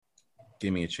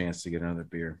give me a chance to get another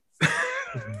beer.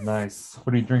 Nice.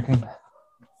 What are you drinking?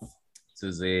 This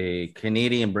is a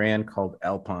Canadian brand called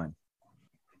Alpine.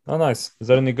 Oh, nice. Is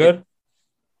that any good?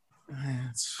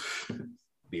 It's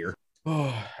beer. Oh,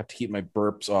 I have to keep my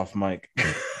burps off mic.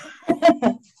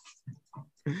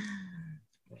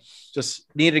 Just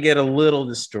need to get a little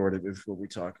distorted before we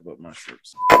talk about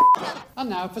mushrooms.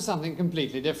 And now for something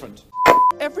completely different.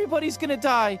 Everybody's gonna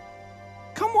die.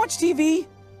 Come watch TV.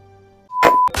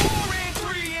 4 and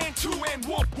 3 and 2 and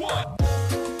 1.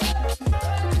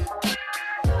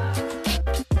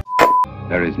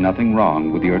 There is nothing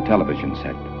wrong with your television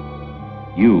set.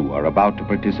 You are about to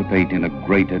participate in a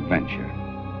great adventure.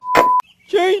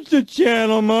 Change the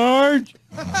channel, Marge.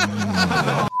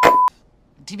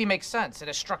 TV makes sense. It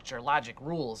has structure, logic,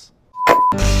 rules.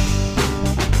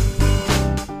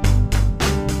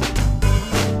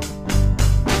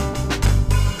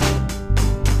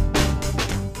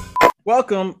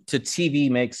 Welcome to TV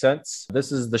Makes Sense.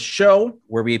 This is the show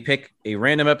where we pick a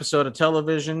random episode of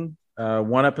television,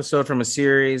 one episode from a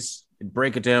series, and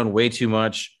break it down way too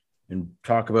much and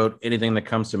talk about anything that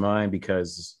comes to mind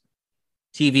because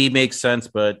TV makes sense,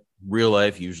 but real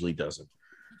life usually doesn't.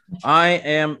 I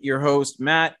am your host,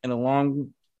 Matt, and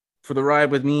along for the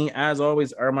ride with me, as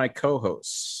always, are my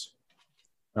co-hosts.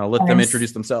 I'll let them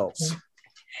introduce themselves.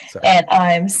 And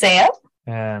I'm Sam.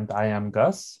 And I am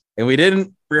Gus. And we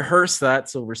didn't rehearse that,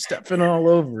 so we're stepping all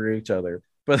over each other.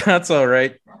 But that's all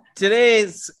right.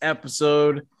 Today's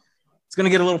episode is going to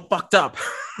get a little fucked up.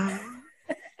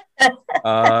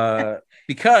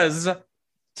 Because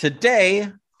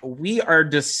today we are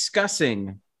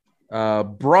discussing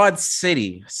Broad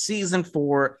City, Season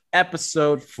 4,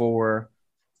 Episode 4,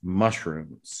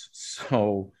 Mushrooms.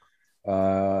 So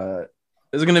this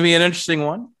is going to be an interesting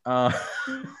one.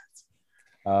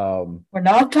 We're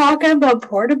not talking about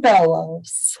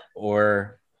portobellos.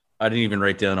 Or I didn't even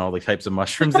write down all the types of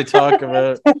mushrooms they talk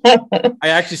about. I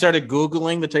actually started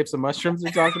Googling the types of mushrooms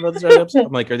they talked about this episode.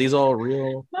 I'm like, are these all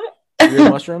real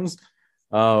mushrooms?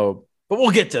 But we'll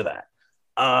get to that.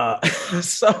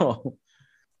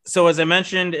 So as I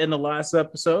mentioned in the last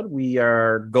episode, we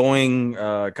are going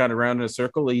kind of round in a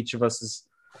circle. Each of us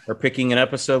are picking an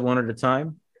episode one at a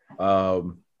time.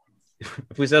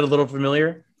 If we said a little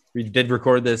familiar, we did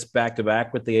record this back to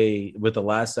back with the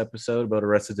last episode about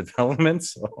Arrested Development.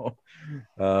 So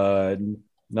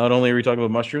not only are we talking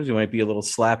about mushrooms, we might be a little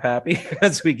slap happy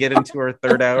as we get into our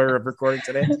third hour of recording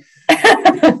today.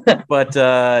 But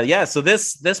so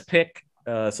this pick.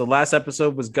 So last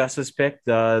episode was Gus's pick.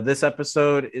 This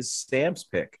episode is Sam's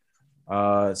pick.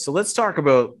 So let's talk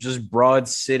about just Broad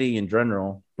City in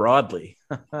general, broadly.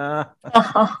 Oh,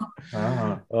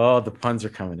 the puns are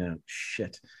coming out.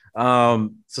 Shit. So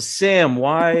Sam,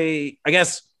 how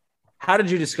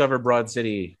did you discover Broad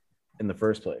City in the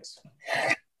first place?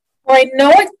 Well, I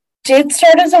know it did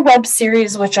start as a web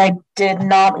series, which I did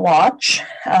not watch.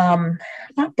 I'm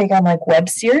not big on like web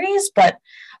series, but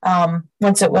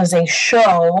once it was a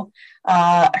show,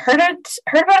 heard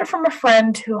about it from a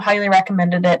friend who highly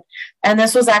recommended it. And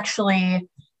this was actually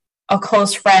a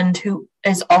close friend who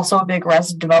is also a big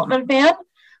Arrested Development fan.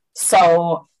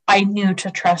 So I knew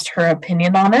to trust her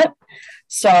opinion on it.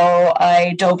 So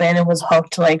I dove in and was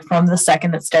hooked like from the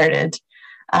second it started.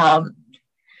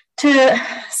 To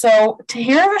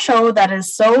hear of a show that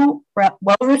is so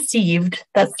well received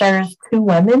that stars two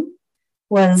women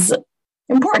was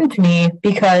important to me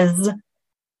because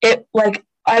it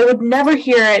I would never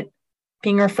hear it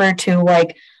being referred to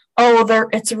like, oh,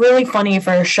 it's really funny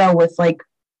for a show with like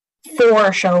for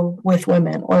a show with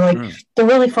women, or like they're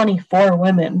really funny for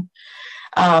women.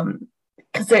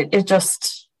 Because it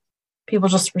just, people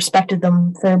just respected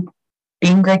them for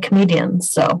being great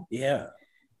comedians. So yeah,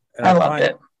 I loved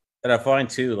it. And I find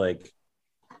too, like,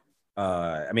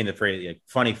 the phrase like,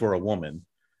 funny for a woman,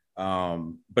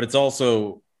 but it's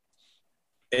also,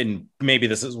 and maybe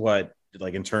this is what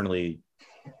like internally,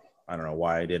 I don't know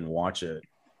why I didn't watch it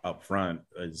up front,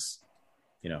 is,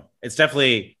 it's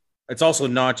also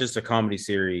not just a comedy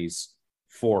series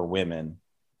for women.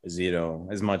 As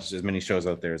many shows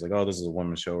out there is like, oh, this is a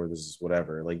woman's show or this is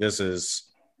whatever. Like it's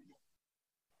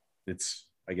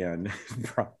again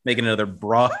making another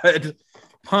broad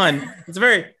pun.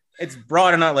 It's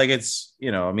broad and not like it's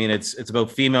it's about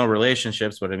female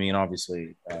relationships, but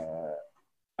obviously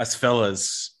us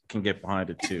fellas can get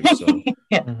behind it too. So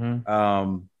Yeah.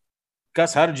 Mm-hmm.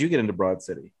 Gus, how did you get into Broad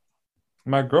City?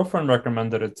 My girlfriend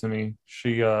recommended it to me.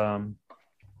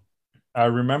 I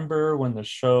remember when the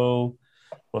show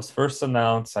was first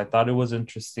announced, I thought it was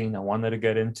interesting. I wanted to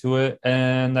get into it,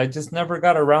 and I just never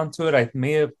got around to it. I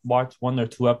may have watched one or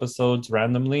two episodes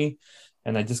randomly,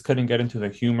 and I just couldn't get into the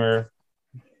humor.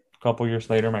 couple years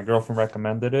later, my girlfriend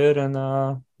recommended it, and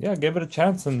yeah, gave it a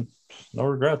chance, and no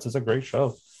regrets. It's a great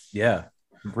show. Yeah.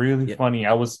 Really funny.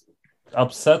 I was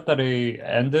upset that it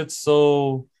ended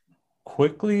so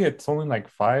quickly. It's only like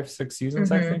 5-6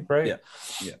 seasons, I think, right?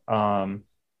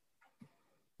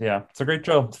 Yeah, it's a great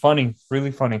show. It's funny,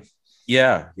 really funny.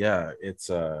 Yeah, it's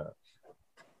I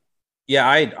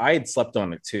had slept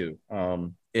on it too.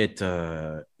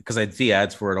 Because I'd see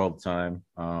ads for it all the time.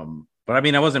 But I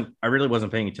mean, I really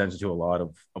wasn't paying attention to a lot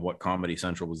of what Comedy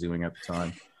Central was doing at the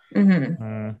time.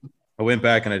 I went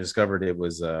back and I discovered it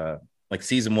was like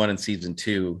season 1 and season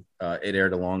 2. It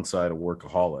aired alongside of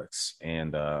Workaholics,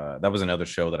 and that was another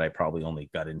show that I probably only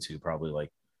got into probably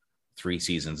like 3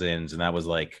 seasons in, and that was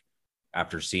like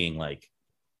after seeing like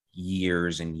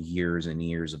years and years and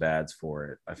years of ads for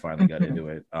it, I finally got into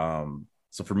it.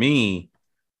 So for me,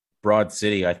 Broad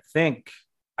City, I think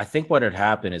what had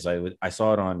happened is I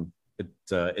saw it on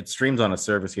it streams on a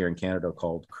service here in Canada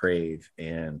called Crave,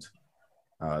 and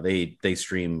they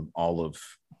stream all of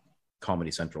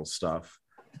Comedy Central stuff,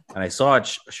 and I saw it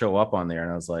show up on there,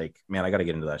 and I was like, man, I got to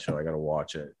get into that show. I got to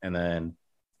watch it. And then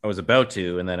I was about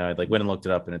to, and then I like went and looked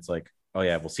it up, and it's like, oh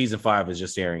yeah, well, season 5 is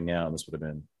just airing now, and this would have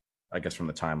been, I guess, from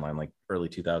the timeline like early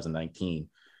 2019.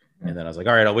 And then I was like,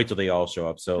 all right, I'll wait till they all show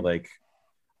up. So like,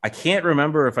 I can't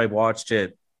remember if I watched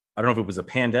it. I don't know if it was a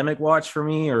pandemic watch for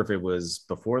me or if it was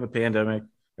before the pandemic.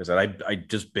 Because I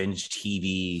just binged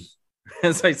TV.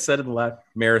 As I said in the last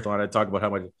marathon, I talked about how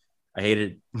much I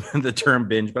hated the term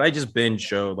binge, but I just binge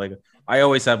show. Like I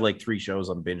always have like 3 shows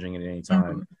I'm binging at any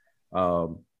time.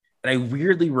 And I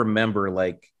weirdly remember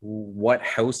like what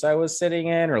house I was sitting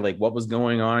in or like what was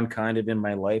going on kind of in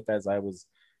my life as I was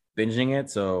binging it.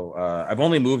 So I've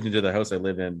only moved into the house I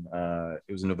live in.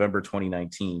 It was in November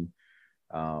 2019.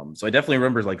 So I definitely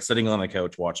remember like sitting on the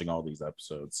couch watching all these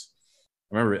episodes.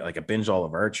 I remember like I binged all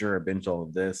of Archer, I binged all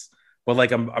of this, but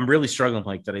like I'm really struggling.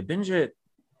 Like, did I binge it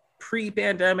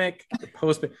pre-pandemic,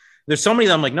 post? There's so many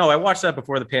that I'm like, no, I watched that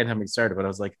before the pandemic started, but I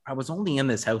was like, I was only in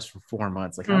this house for 4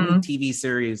 months. Like, how many TV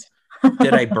series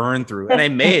did I burn through?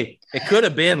 And it could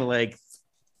have been like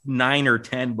 9 or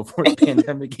 10 before the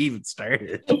pandemic even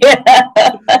started. But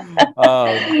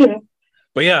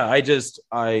yeah, I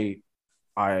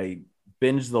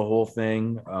binged the whole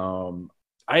thing. I'm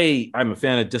a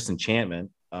fan of Disenchantment,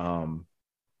 the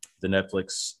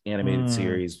Netflix animated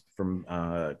series from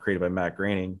created by Matt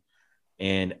Groening,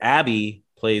 and Abby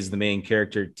plays the main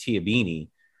character, Tia Beanie,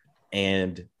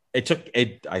 and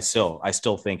I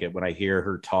still think it when I hear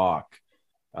her talk.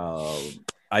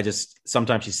 I just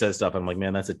sometimes she says stuff. I'm like,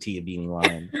 man, that's a Tia Beanie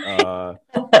line.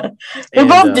 They're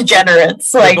both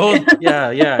degenerates. Like,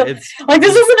 yeah. It's like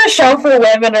this isn't a show for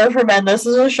women or for men. This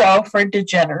is a show for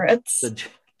degenerates.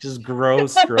 Just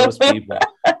gross people.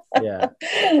 Yeah.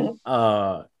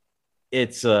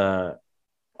 It's I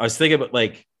was thinking about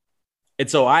like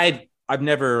it's so I've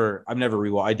never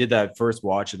rewatched. I did that first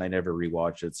watch and I never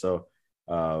rewatched it. So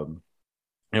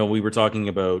we were talking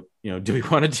about, do we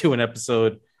want to do an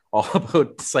episode all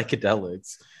about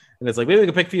psychedelics? And it's like, maybe we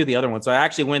could pick a few of the other ones. So I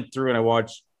actually went through and I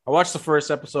watched the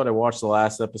first episode. I watched the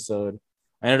last episode.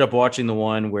 I ended up watching the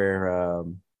one where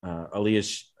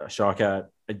Aliyah Shawkat.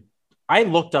 I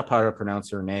looked up how to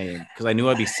pronounce her name because I knew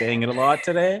I'd be saying it a lot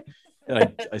today,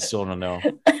 and I still don't know.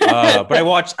 But I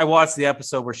watched the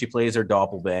episode where she plays her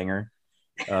doppelbanger,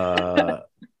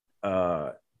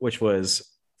 which was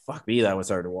fuck me. That was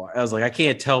hard to watch. I was like, I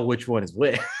can't tell which one is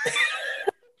which.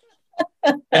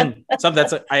 And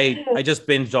I just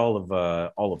binged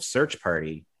all of Search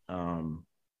Party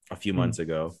a few months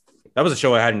ago. That was a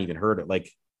show I hadn't even heard of.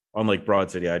 Like on like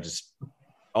Broad City, I just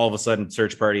all of a sudden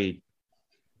Search Party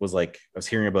was like, I was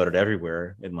hearing about it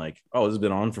everywhere, and like, oh, this has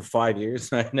been on for 5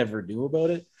 years. I never knew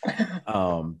about it.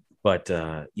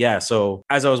 Yeah. So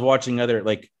as I was watching other,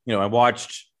 like, I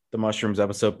watched the Mushrooms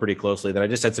episode pretty closely. Then I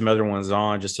just had some other ones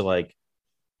on just to like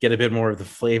get a bit more of the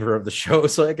flavor of the show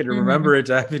so I could remember it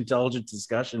to have intelligent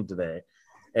discussion today.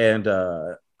 And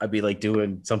I'd be like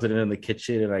doing something in the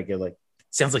kitchen and I get like,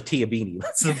 sounds like Tia Beanie.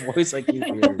 That's the voice I keep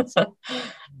hearing.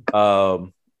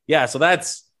 Yeah, so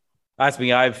that's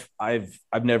me. I've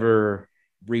never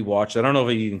rewatched. I don't know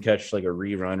if you can catch like a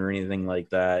rerun or anything like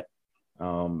that.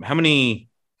 How many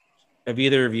have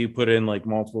either of you put in like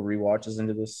multiple rewatches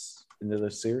into this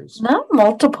series? Not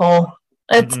multiple.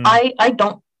 It's I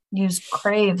don't use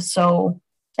Crave, so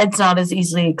it's not as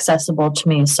easily accessible to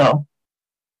me. So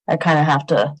I kind of have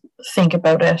to think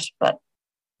about it. But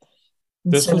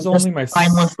this was only my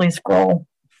mindlessly scroll.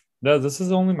 No, this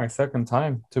is only my second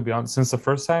time, to be honest. Since the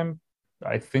first time,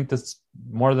 I think that's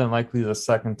more than likely the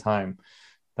second time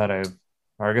that I've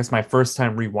or I guess my first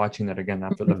time rewatching it again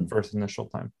after the first initial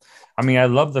time. I mean, I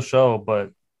love the show, but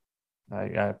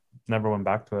I never went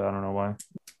back to it. I don't know why.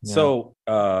 Yeah. So,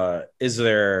 is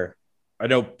there? I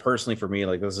know personally for me,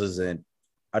 like this isn't.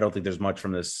 I don't think there's much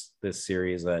from this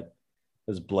series that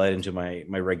has bled into my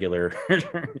regular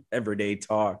everyday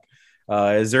talk.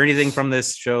 Is there anything from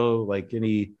this show, like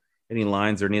any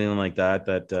lines or anything like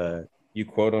that you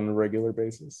quote on a regular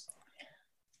basis?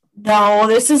 No,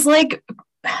 this is like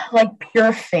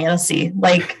pure fantasy.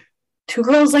 Like two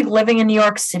girls like living in New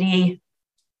York City,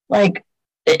 like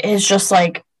it is just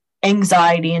like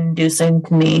anxiety inducing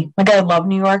to me. Like I love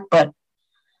New York, but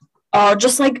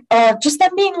just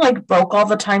them being like broke all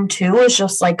the time too is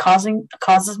just like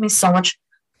causes me so much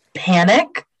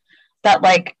panic that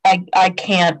like I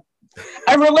can't.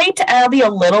 I relate to Abby a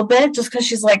little bit just because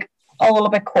she's like a little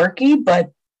bit quirky,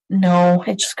 but no,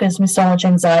 it just gives me so much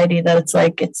anxiety that it's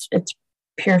like it's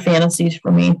pure fantasies for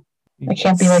me. I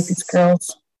can't be like these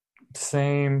girls.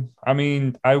 Same. I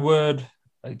mean, I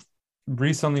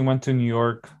recently went to New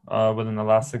York within the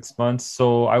last 6 months,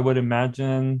 so I would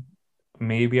imagine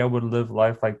maybe I would live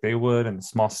life like they would in a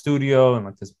small studio and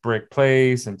like this brick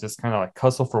place and just kind of like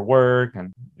hustle for work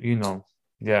and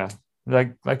yeah.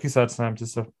 Like you said, Sam,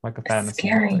 just like a fantasy.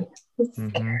 Scary.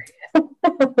 Scary.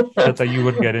 That you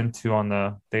would get into on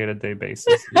the day-to-day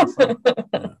basis.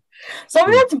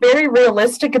 Something that's very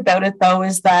realistic about it, though,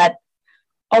 is that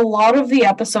a lot of the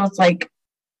episodes, like,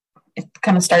 it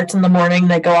kind of starts in the morning,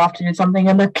 they go off to do something,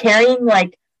 and they're carrying,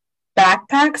 like,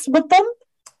 backpacks with them,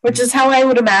 which is how I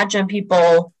would imagine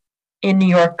people in New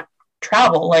York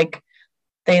travel. Like,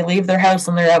 they leave their house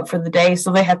and they're out for the day,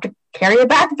 so they have to carry a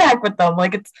backpack with them.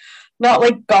 Like, it's not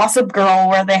like Gossip Girl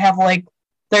where they have, like,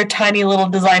 their tiny little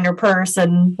designer purse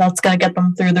and that's going to get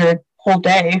them through their whole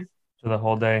day. For the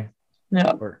whole day.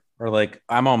 Yeah. Or like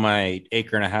I'm on my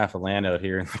acre and a half of land out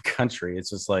here in the country.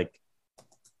 It's just like,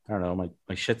 I don't know,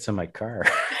 my shit's in my car.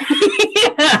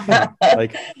 Yeah.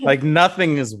 like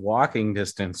nothing is walking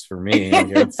distance for me.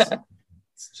 Like it's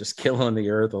just killing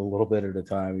the earth a little bit at a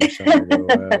time each time I go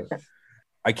out.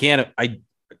 It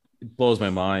blows my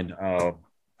mind.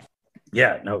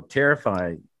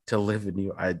 Terrifying to live in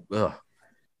New York.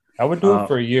 I would do it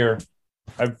for a year.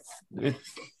 I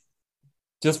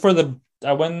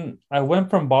went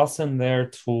from Boston there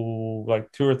to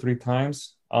like 2 or 3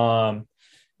 times. And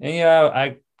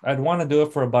yeah, I'd want to do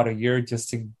it for about a year just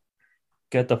to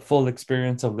get the full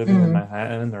experience of living in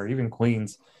Manhattan or even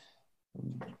Queens.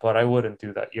 But I wouldn't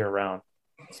do that year round,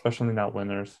 especially not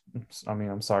winters. I mean,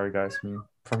 I'm sorry, guys. I mean,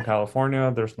 from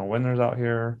California, there's no winters out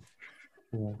here.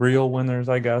 Real winters,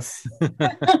 I guess.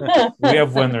 We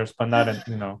have winters, but not in,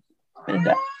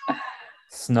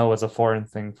 snow is a foreign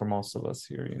thing for most of us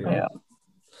here. Yeah.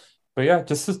 But yeah,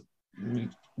 just to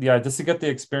get the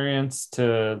experience,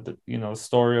 to the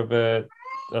story of it,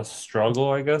 a struggle,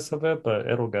 I guess, of it, but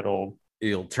it'll get old.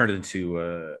 It'll turn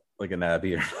into like an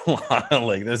Abby or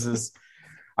like this is.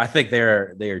 I think they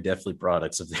are definitely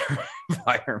products of their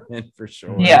environment for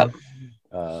sure. Yeah.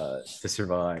 To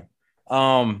survive.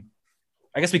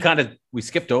 I guess we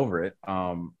skipped over it.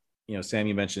 Sam,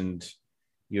 you mentioned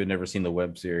you had never seen the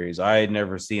web series. I had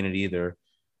never seen it either.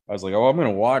 I was like, I'm going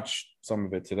to watch some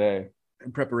of it today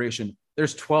in preparation.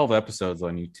 There's 12 episodes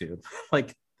on YouTube.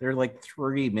 Like they're like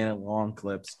 3-minute long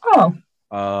clips. Oh.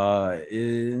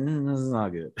 It's not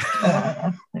good.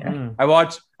 Yeah.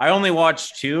 I only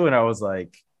watched 2 and I was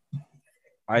like,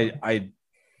 I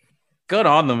good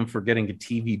on them for getting a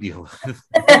TV deal.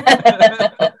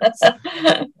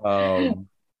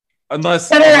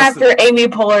 Unless after Amy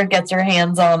Poehler gets her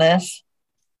hands on it.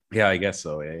 Yeah, I guess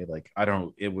so. Like I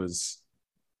don't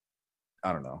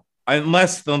know.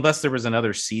 Unless there was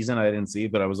another season I didn't see,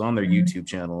 but I was on their YouTube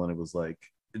channel and it was like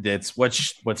it's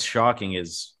what's shocking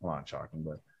is not shocking,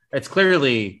 but it's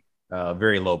clearly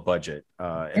very low budget.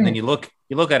 And then you look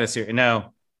at a series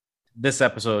now. This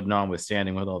episode,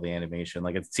 notwithstanding, with all the animation,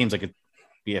 like it seems like it'd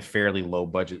be a fairly low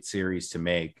budget series to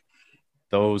make.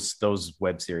 Those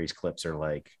web series clips are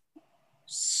like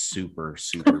super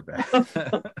bad.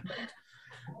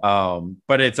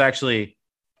 But it's actually,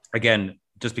 again,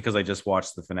 just because I just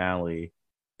watched the finale,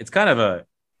 it's kind of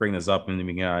bring this up and then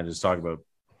we can just talk about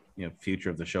future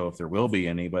of the show if there will be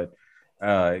any, but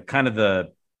kind of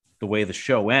the way the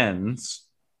show ends.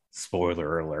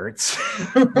 Spoiler alerts.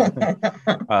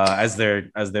 as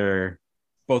they're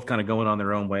both kind of going on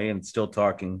their own way and still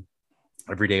talking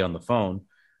every day on the phone.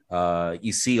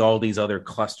 You see all these other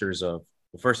clusters of,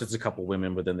 well, first it's a couple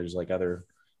women, but then there's like other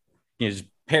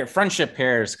friendship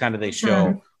pairs kind of they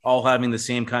show all having the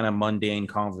same kind of mundane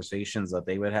conversations that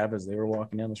they would have as they were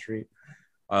walking down the street.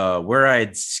 where I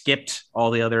had skipped all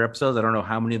the other episodes. I don't know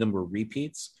how many of them were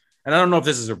repeats. And I don't know if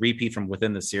this is a repeat from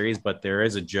within the series, but there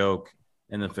is a joke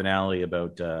in the finale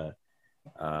about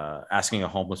asking a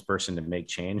homeless person to make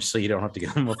change so you don't have to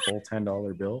give them a full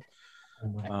 $10 bill.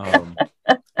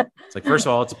 It's like, first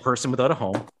of all, it's a person without a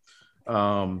home.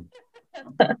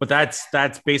 But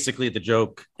that's basically the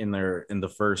joke in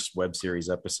the first web series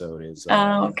episode is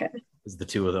is the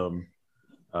two of them.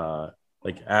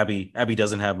 Like Abby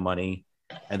doesn't have money,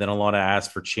 and then Alana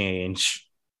asks for change,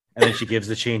 and then she gives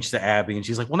the change to Abby, and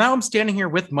she's like, well, now I'm standing here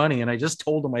with money, and I just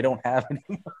told him I don't have any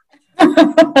more.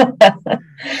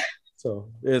 So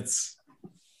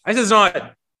I just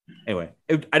not anyway.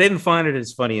 I didn't find it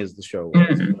as funny as the show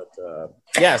was, but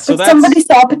yeah. So somebody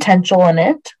saw potential in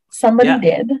it. Somebody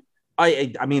did.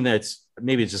 I mean, that's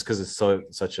maybe it's just because it's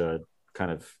such a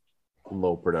kind of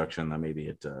low production that maybe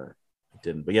it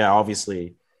didn't. But yeah,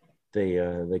 obviously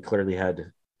they clearly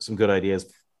had some good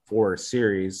ideas for a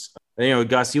series. And,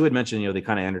 Gus, you had mentioned they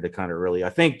kind of ended it kind of early.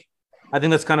 I think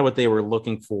that's kind of what they were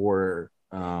looking for,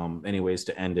 anyways,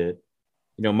 to end it.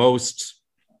 Most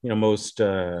unless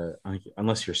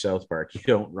you're South Park, you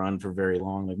don't run for very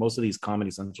long. Like most of these Comedy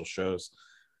Central shows,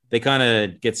 they kind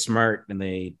of get smart and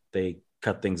they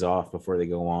cut things off before they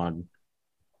go on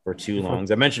for too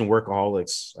long. I mentioned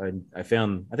Workaholics. I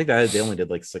think that they only did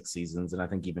like 6 seasons, and I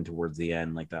think even towards the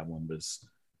end, like that one was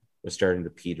starting to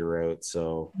peter out.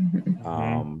 So,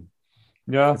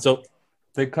 yeah. So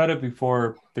they cut it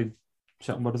before they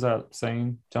jump. What is that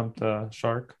saying? Jump the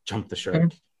shark. Jump the shark.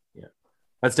 Mm-hmm. Yeah,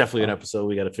 that's definitely an episode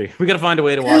we got to figure. We got to find a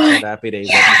way to watch that Happy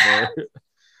Days episode.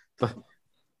 But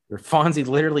Fonzie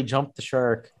literally jumped a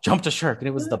shark, and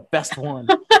it was the best one.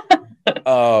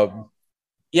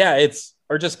 Yeah, it's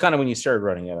or just kind of when you start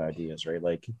running out of ideas, right?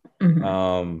 Like,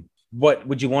 what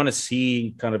would you want to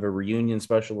see? Kind of a reunion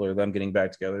special, or them getting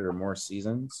back together, or more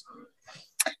seasons?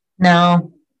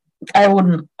 No, I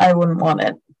wouldn't want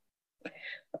it.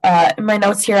 In my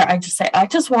notes here, I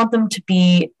just want them to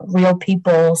be real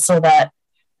people so that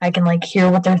I can like hear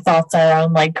what their thoughts are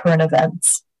on like current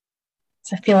events.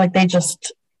 So I feel like I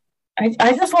just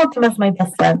want them as my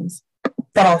best friends,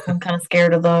 but also I'm kind of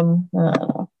scared of them.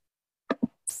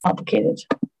 It's complicated.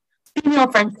 Female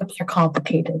friendships are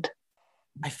complicated.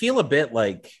 I feel a bit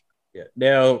like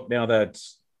now that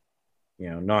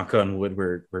knock on wood,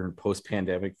 we're in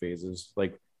post-pandemic phases.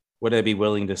 Like, would I be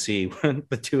willing to see what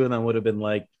the two of them would have been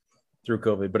like through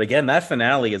COVID? But again, that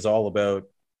finale is all about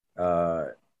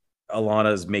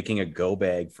Alana's making a go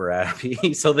bag for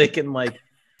Abby, so they can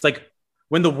it's like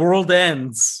when the world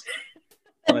ends,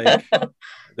 like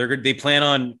they plan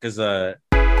on because.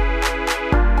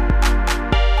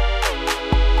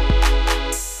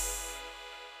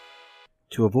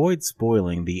 To avoid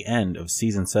spoiling the end of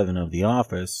season 7 of The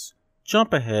Office,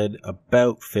 jump ahead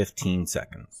about 15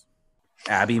 seconds.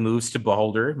 Abby moves to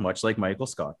Boulder, much like Michael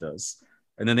Scott does.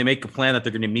 And then they make a plan that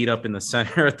they're going to meet up in the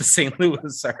center at the St.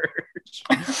 Louis Arch.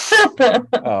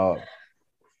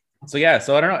 So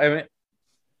I don't know. I mean,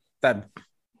 that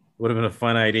would have been a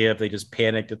fun idea if they just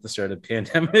panicked at the start of the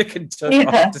pandemic and took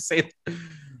off to say.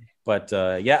 But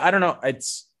I don't know.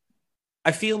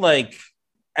 I feel like,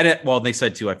 they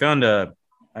said too.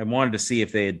 I wanted to see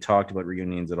if they had talked about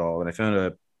reunions at all, and I found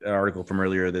an article from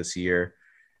earlier this year,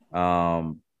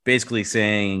 basically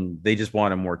saying they just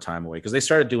wanted more time away because they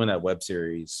started doing that web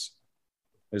series.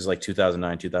 It was like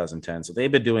 2009, 2010. So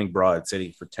they've been doing Broad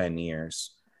City for 10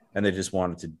 years, and they just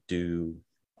wanted to do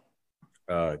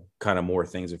kind of more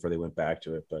things before they went back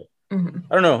to it. But I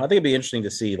don't know. I think it'd be interesting to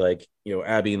see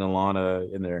Abby and Alana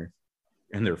in their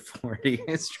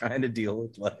 40s trying to deal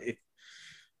with life.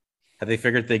 Have they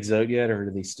figured things out yet, or are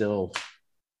they still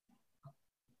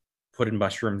putting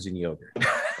mushrooms in yogurt?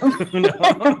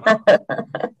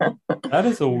 That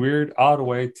is a weird, odd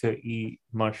way to eat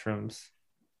mushrooms.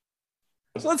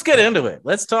 So let's get into it.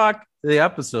 Let's talk the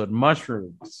episode.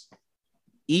 Mushrooms.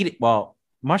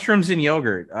 Mushrooms in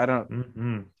yogurt. I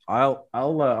don't. I'll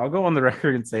go on the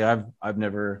record and say I've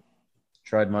never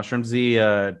tried mushrooms.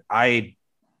 I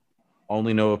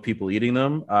only know of people eating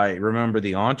them. I remember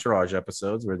the Entourage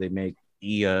episodes where they make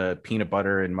a peanut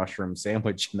butter and mushroom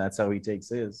sandwich, and that's how he takes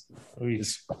his.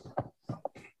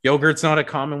 Yogurt's not a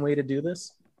common way to do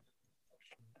this.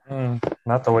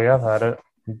 Not the way I've had it.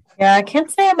 Yeah, I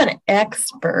can't say I'm an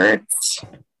expert,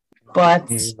 but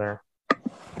it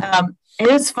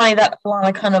is funny that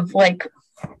Alana kind of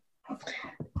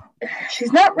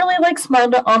she's not really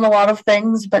smart on a lot of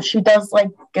things, but she does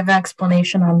give an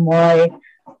explanation on why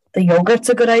the yogurt's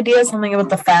a good idea. Something about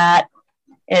the fat,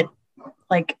 it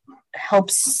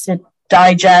helps it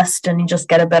digest and you just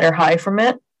get a better high from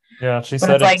it. Yeah, she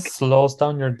said it slows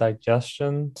down your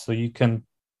digestion so you can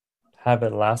have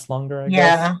it last longer, I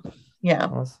Yeah. guess. Yeah. I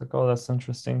was like, oh, that's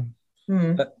interesting.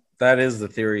 Hmm. That is the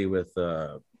theory with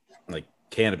like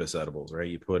cannabis edibles, right?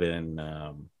 You put in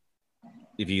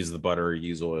if you use the butter or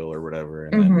use oil or whatever,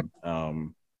 and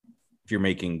then if you're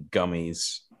making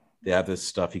gummies, they have this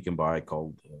stuff you can buy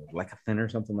called lecithin or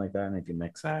something like that, and if you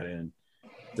mix that in,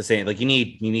 the same, like you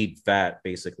need fat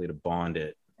basically to bond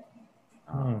it.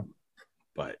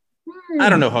 But I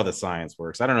don't know how the science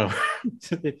works. I don't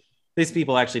know. These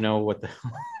people actually know what the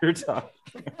hell they're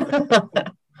talking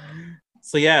about.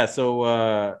 So yeah,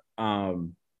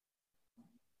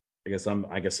 I guess I'm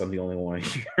the only one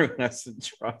here who hasn't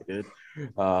tried it.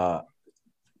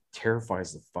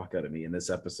 Terrifies the fuck out of me in this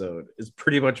episode is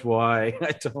pretty much why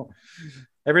I don't.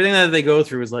 Everything that they go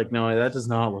through is like, no, that does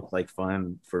not look like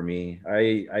fun for me.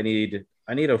 I need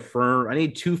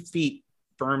 2 feet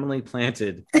firmly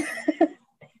planted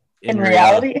in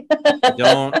reality.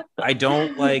 I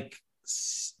don't like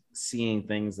seeing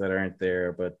things that aren't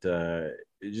there, but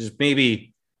just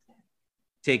maybe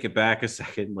take it back a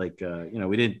second. Like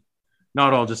we did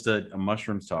not all just a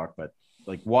mushrooms talk, but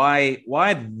like why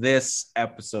this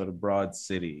episode of Broad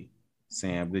City,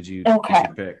 Sam? Did you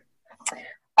pick?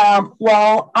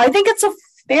 Well, I think it's a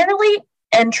fairly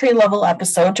entry-level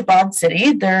episode to Broad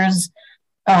City. There's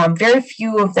very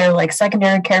few of their like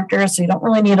secondary characters, so you don't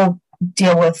really need to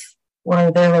deal with what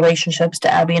are their relationships to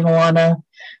Abby and Alana.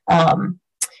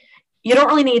 You don't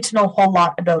really need to know a whole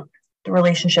lot about the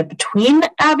relationship between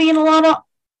Abby and Alana,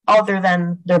 other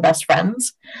than they're best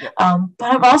friends. Yeah.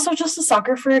 But I'm also just a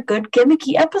sucker for a good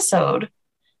gimmicky episode.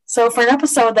 So for an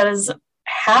episode that is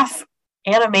half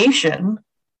animation,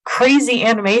 crazy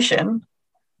animation,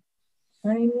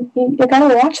 you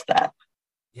gotta watch that.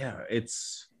 Yeah,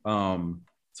 it's so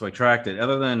I tracked it.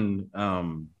 Other than I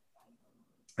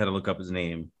had to look up his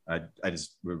name. I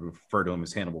just refer to him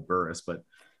as Hannibal Buress, but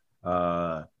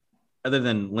other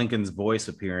than Lincoln's voice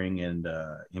appearing and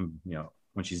him,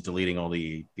 when she's deleting all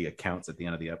the accounts at the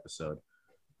end of the episode,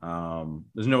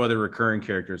 there's no other recurring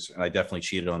characters. And I definitely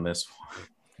cheated on this one.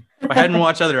 If I hadn't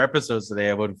watched other episodes today,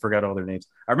 I would have forgot all their names.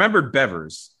 I remembered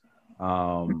Bevers,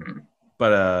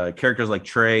 but characters like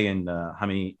Trey and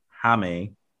Hame,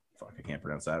 fuck, I can't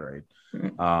pronounce that right.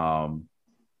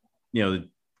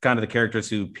 Kind of the characters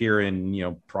who appear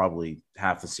in probably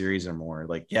half the series or more.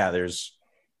 Like, yeah, it's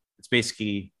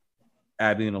basically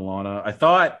Abby and Alana. I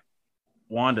thought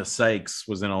Wanda Sykes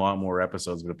was in a lot more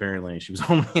episodes, but apparently she was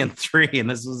only in 3, and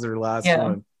this was her last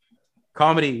one.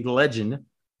 Comedy legend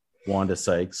Wanda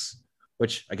Sykes,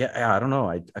 which I don't know.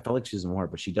 I felt like she's more,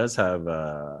 but she does have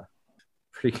a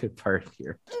pretty good part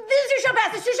here. This shall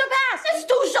pass. This shall pass. This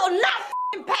too shall not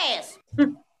pass.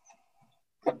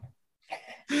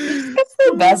 It's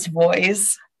the best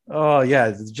voice. Oh yeah,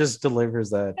 it just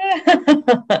delivers that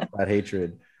that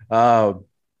hatred.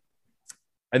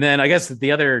 And then I guess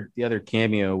the other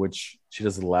cameo, which she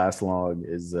doesn't last long,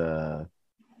 is Alicia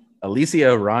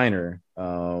Reiner,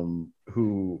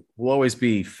 who will always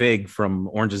be Fig from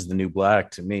Orange Is the New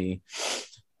Black to me.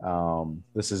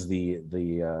 This is the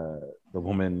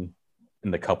woman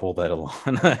in the couple that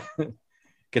Alana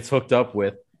gets hooked up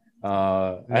with.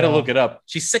 I had to look it up.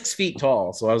 She's 6 feet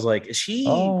tall, so I was like, is she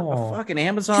a fucking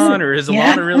Amazon or is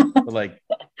Alana really? But like,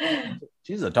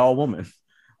 she's a tall woman.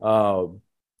 So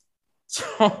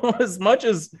as much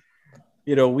as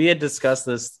we had discussed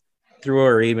this through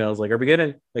our emails, like, are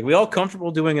we all comfortable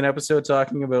doing an episode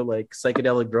talking about like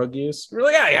psychedelic drug use? We're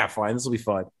like, yeah, fine, this will be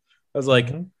fun. I was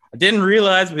like, I didn't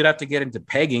realize we'd have to get into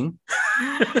pegging.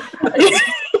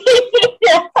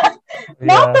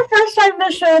 Not the first time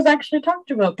this show has actually talked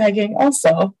about pegging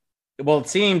also. Well, it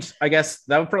seemed, I guess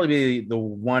that would probably be the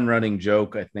one running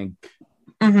joke, I think,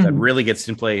 that really gets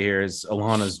in play here is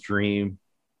Alana's dream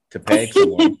to peg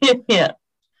someone. Yeah.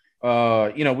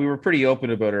 We were pretty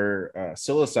open about her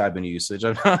psilocybin usage.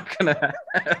 I'm not going to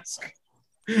ask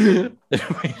if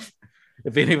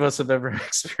any of us have ever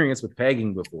experienced with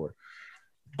pegging before.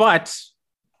 But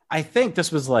I think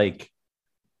this was like,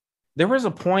 there was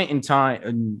a point in time,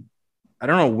 and I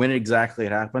don't know when exactly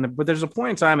it happened, but there's a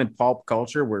point in time in pulp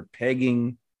culture where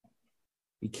pegging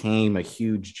became a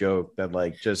huge joke that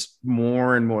like just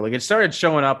more and more, like it started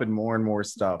showing up in more and more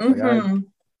stuff. And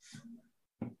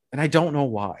I don't know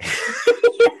why.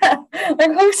 Yeah.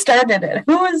 Like, who started it?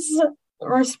 Who is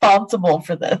responsible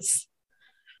for this?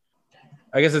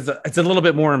 I guess it's a little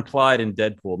bit more implied in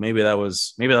Deadpool. Maybe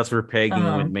that's where pegging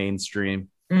went mainstream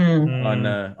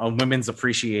on Women's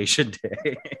Appreciation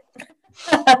Day.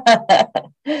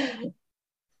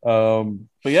 But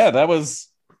yeah, that was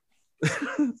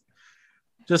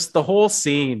just the whole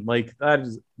scene. Like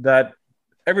that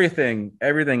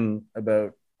everything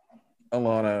about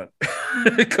Alana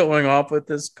going off with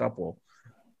this couple.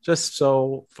 Just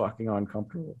so fucking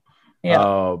uncomfortable.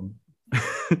 Yeah.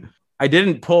 I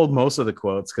didn't pull most of the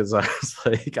quotes because I was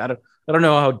like, I don't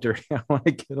know how dirty I want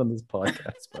to get on this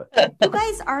podcast, but You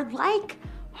guys are like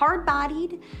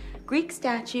hard-bodied Greek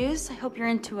statues. I hope you're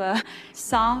into a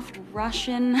soft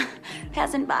Russian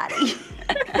peasant body.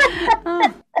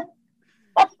 Oh.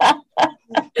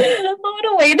 What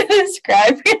a way to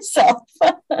describe yourself.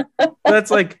 that's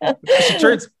like she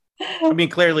turns. I mean,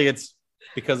 clearly it's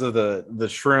because of the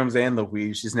shrooms and the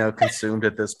weed. She's now consumed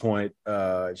at this point.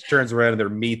 She turns around and they're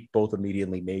both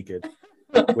immediately naked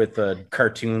with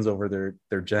cartoons over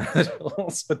their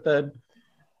genitals. But then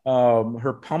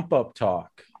her pump up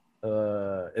talk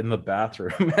in the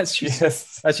bathroom as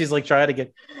she's like trying to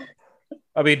get.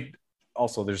 I mean,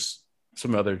 also there's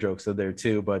some other jokes in there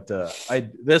too, but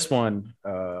this line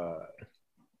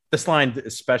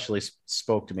especially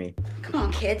spoke to me. Come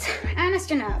on, kids.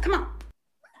 Honest enough. Come on.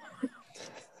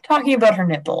 Talking about her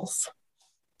nipples.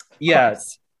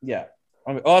 Yes. Yeah.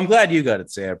 I'm glad you got it,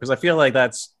 Sam, because I feel like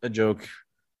that's a joke.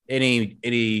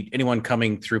 Anyone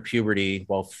coming through puberty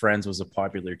while Friends was a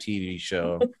popular TV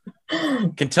show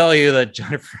can tell you that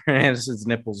Jennifer Aniston's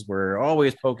nipples were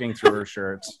always poking through her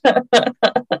shirts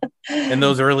in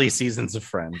those early seasons of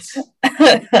Friends.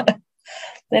 They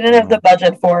didn't have the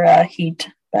budget for heat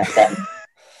back then.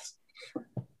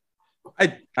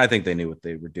 I think they knew what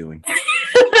they were doing.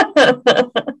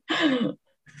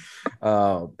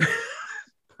 But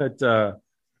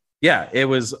yeah, it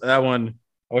was that one.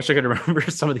 I wish I could remember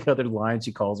some of the other lines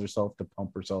she calls herself to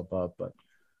pump herself up, but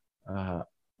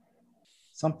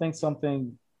something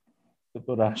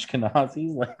about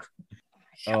Ashkenazis, like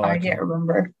I can't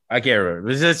remember.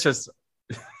 It's just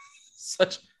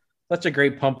such a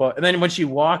great pump up, and then when she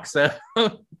walks out,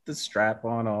 the strap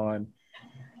on.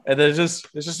 And there's just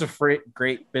a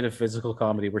great bit of physical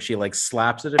comedy where she like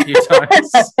slaps it a few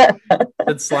times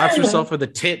and slaps herself with a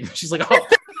tit. And she's like, oh,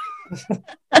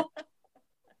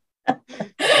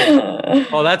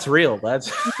 that's real.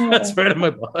 That's right in my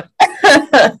butt.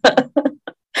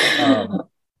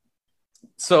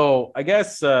 So I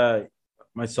guess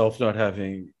myself not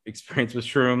having experience with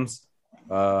shrooms,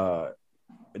 I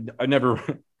don't know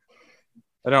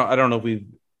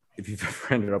if you've ever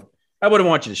ended up. I wouldn't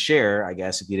want you to share, I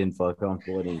guess, if you didn't feel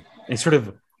comfortable, any sort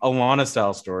of Alana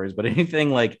style stories, but anything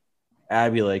like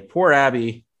Abby, like poor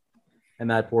Abby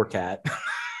and that poor cat.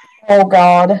 Oh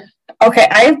God. Okay,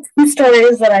 I have 2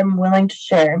 stories that I'm willing to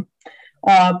share,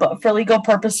 but for legal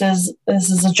purposes,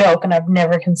 this is a joke, and I've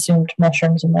never consumed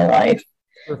mushrooms in my life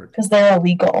because they're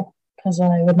illegal. Because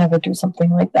I would never do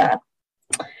something like that.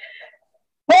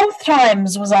 Both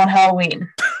times was on Halloween.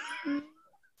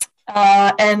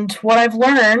 And what I've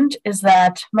learned is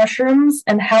that mushrooms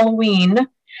and Halloween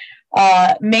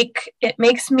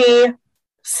makes me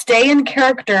stay in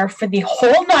character for the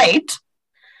whole night.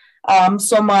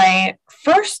 So my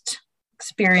first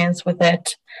experience with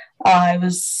it,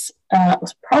 was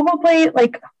probably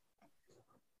like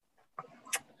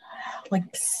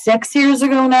 6 years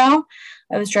ago now.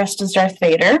 I was dressed as Darth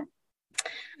Vader.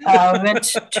 We went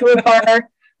to a bar.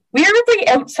 We were like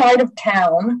outside of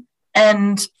town,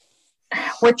 and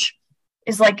which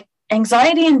is like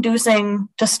anxiety inducing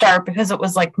to start because it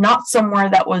was like not somewhere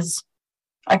that was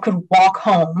I could walk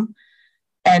home.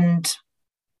 And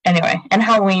anyway, and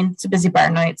Halloween, it's a busy bar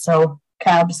night, so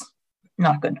cabs,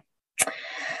 not good.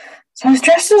 So I was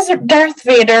dressed as Darth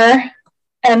Vader,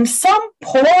 and some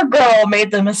poor girl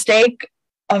made the mistake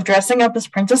of dressing up as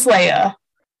Princess Leia,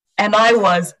 and I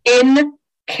was in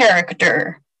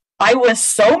character. I was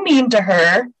so mean to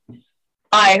her.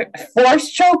 I force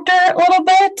choked her a little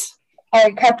bit.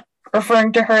 I kept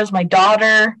referring to her as my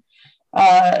daughter,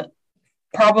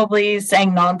 probably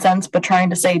saying nonsense, but trying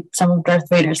to say some of Darth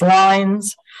Vader's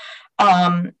lines.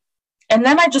 And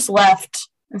then I just left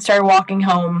and started walking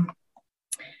home.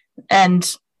 And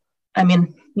I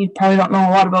mean, you probably don't know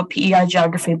a lot about PEI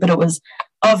geography, but it was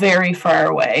a very far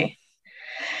away.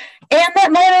 And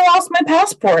that night I lost my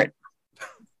passport.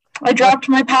 I dropped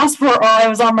my passport while I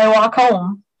was on my walk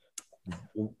home.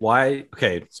 Why?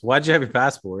 Okay, so why'd you have your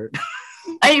passport? Because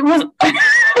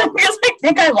I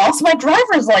think I lost my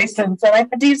driver's license and I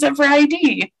had to use it for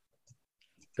ID.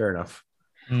 Fair enough.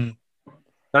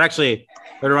 But actually,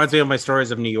 it reminds me of my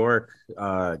stories of New York,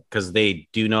 because they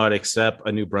do not accept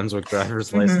a New Brunswick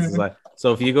driver's license.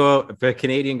 So if a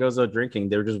Canadian goes out drinking,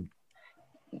 they're just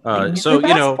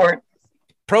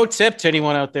pro tip to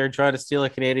anyone out there trying to steal a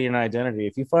Canadian identity: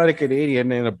 if you find a Canadian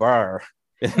in a bar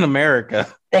in America,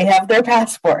 they have their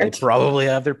passport. They probably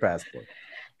have their passport.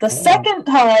 The second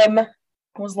time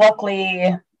was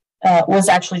luckily was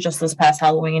actually just this past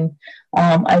Halloween.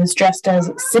 I was dressed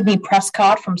as Sydney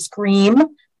Prescott from Scream, one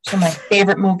of my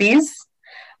favorite movies.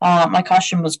 My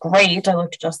costume was great. I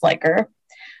looked just like her.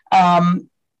 And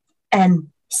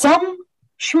some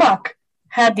schmuck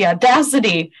had the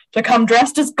audacity to come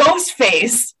dressed as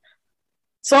Ghostface.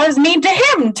 So I was mean to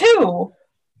him, too.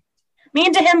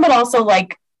 Mean to him, but also,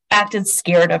 like, acted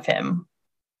scared of him.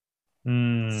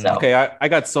 So. Okay, I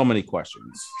got so many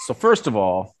questions. So first of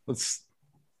all,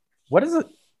 what is it?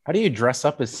 How do you dress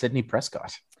up as Sydney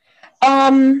Prescott?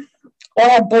 All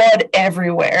blood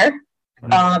everywhere.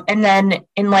 And then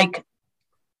in, like,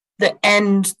 the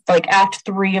end, like, act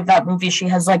 3 of that movie, she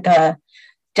has, like, a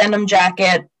denim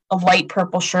jacket, a light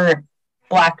purple shirt,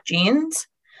 black jeans.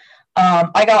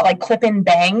 I got, like, clip-in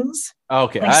bangs.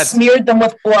 Okay, like, smeared them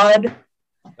with blood.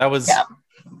 That was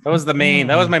the main.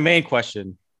 That was my main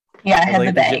question. Yeah, I had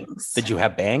the bangs. Did you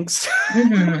have bangs?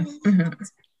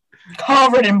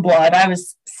 Covered in blood. I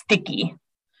was sticky.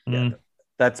 Yeah,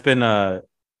 that's been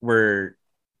where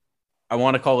I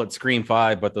want to call it Scream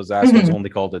 5, but those assholes only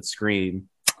called it Scream.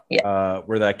 Yeah.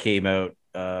 Where that came out,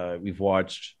 my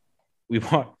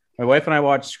wife and I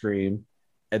watched Scream,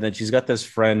 and then she's got this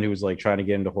friend who was like trying to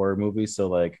get into horror movies, so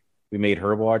like we made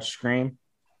her watch Scream,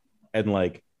 and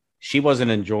like she wasn't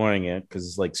enjoying it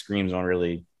because like Scream's not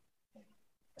really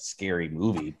a scary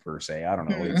movie per se. I don't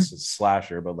know, it's a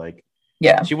slasher, but like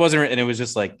she wasn't, and it was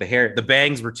just like the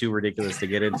bangs were too ridiculous to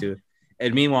get into.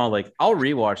 And meanwhile, like I'll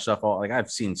rewatch stuff. Like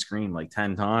I've seen Scream like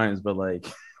 10 times, but like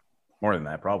more than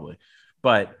that probably.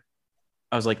 But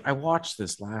I was like, I watched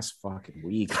this last fucking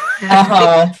week.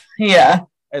 Yeah.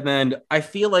 And then I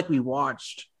feel like we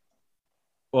watched.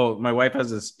 Well, my wife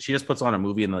has this. She just puts on a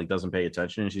movie and like doesn't pay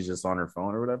attention. She's just on her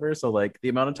phone or whatever. So like the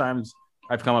amount of times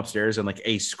I've come upstairs and like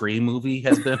a Scream movie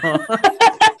has been on.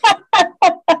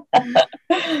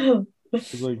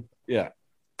 It's like, yeah,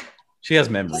 she has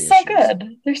memory. They're so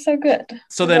good. They're so good.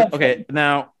 So then, okay,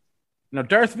 now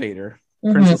Darth Vader,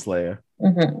 Princess Leia.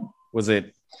 Was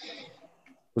it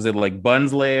like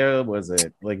Buns Leia? Was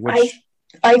it like which?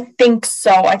 I think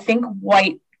so. I think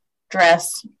white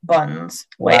dress Buns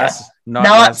Leia,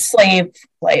 not slave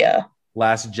Leia.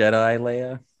 Last Jedi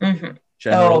Leia.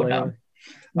 General Leia?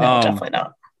 No, definitely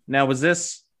not. Now, was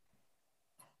this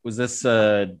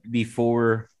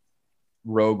before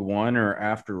Rogue One or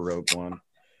after Rogue One?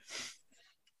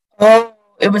 Oh,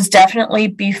 it was definitely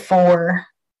before.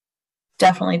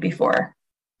 Definitely before.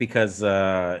 Because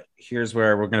here's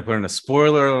where we're going to put in a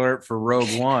spoiler alert for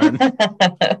Rogue One.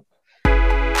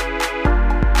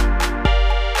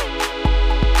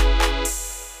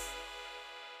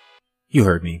 You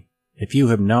heard me. If you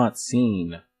have not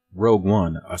seen Rogue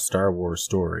One, A Star Wars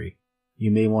Story,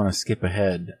 you may want to skip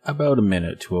ahead about a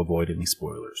minute to avoid any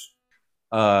spoilers.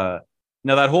 Now,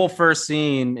 that whole first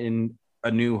scene in A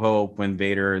New Hope when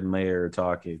Vader and Leia are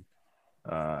talking,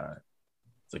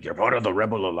 it's like, you're part of the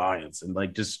Rebel Alliance. And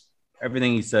like just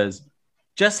everything he says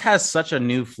just has such a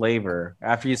new flavor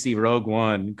after you see Rogue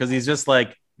One. Because he's just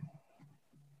like,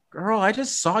 girl, I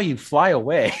just saw you fly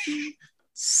away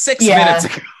 6 minutes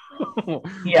ago.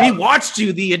 We watched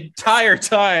you the entire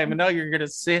time. And now you're going to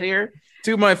sit here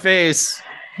to my face.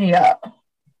 Yeah.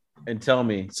 And tell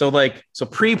me. So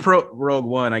pre-Rogue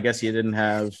One, I guess you didn't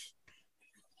have...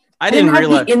 I didn't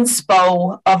realize the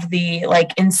inspo of the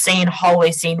like insane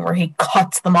hallway scene where he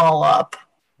cuts them all up.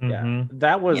 Yeah,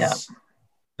 that was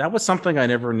something I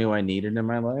never knew I needed in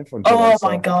my life. Oh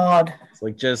my god! It's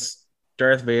like just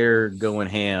Darth Vader going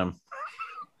ham.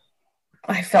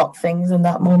 I felt things in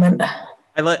that moment.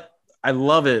 I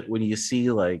love it when you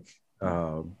see like,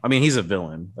 I mean, he's a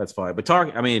villain. That's fine, but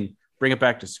bring it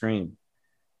back to Scream.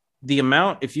 The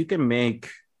amount, if you can make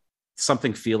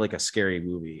something feel like a scary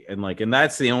movie, and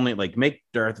that's the only, like, make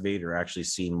Darth Vader actually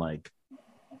seem like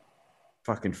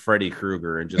fucking Freddy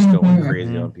Krueger and just going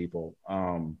crazy on people.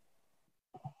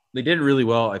 They did it really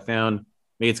well. I found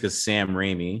maybe it's because Sam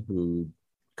Raimi, who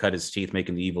cut his teeth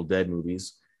making the Evil Dead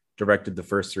movies, directed the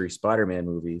first 3 Spider-Man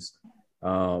movies.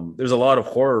 There's a lot of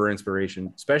horror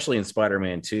inspiration, especially in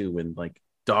Spider-Man 2, when like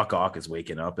Doc Ock is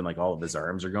waking up and like all of his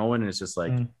arms are going, and it's just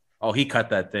like, oh, he cut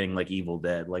that thing like Evil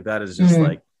Dead. Like that is just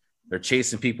like they're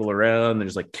chasing people around.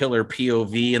 There's like killer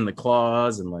POV in the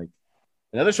claws, and like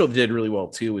another show that did really well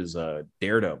too is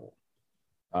Daredevil.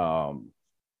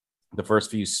 The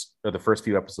first few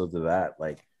episodes of that,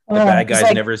 like the bad guys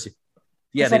like, never see.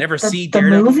 Yeah, they never see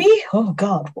Daredevil. The movie? Oh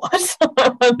God, what?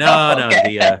 No,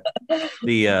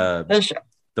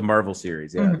 the Marvel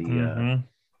series. Yeah,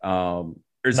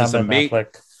 there's this amazing.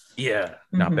 Yeah,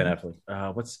 not Ben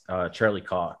Affleck. What's Charlie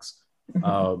Cox?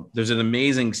 There's an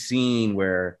amazing scene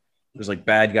where there's like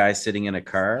bad guys sitting in a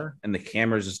car, and the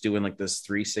camera's just doing like this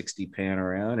 360 pan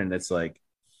around, and it's like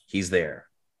he's there,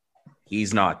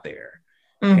 he's not there,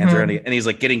 hands around, and he's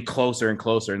like getting closer and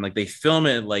closer, and like they film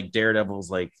it like Daredevil's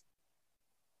like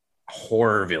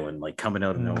horror villain, like coming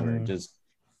out of nowhere, and just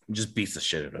beats the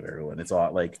shit out of everyone. It's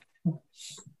all like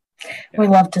we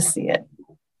love to see it.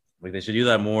 Like they should do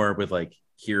that more with like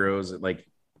heroes, like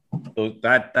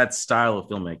that style of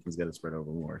filmmaking is gonna spread over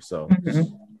more. So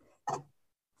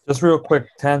just real quick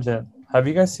tangent. Have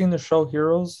you guys seen the show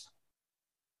Heroes?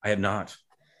 I have not.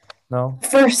 No.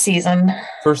 First season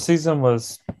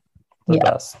was the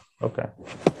best. Okay.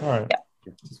 All right.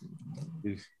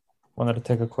 Yeah. Wanted to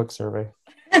take a quick survey.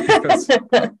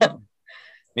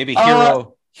 Maybe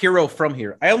hero from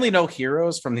here. I only know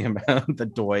Heroes from the amount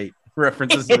that Dwight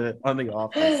references it on The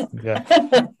Office.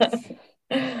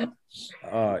 Yeah.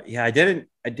 I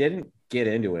didn't get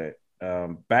into it.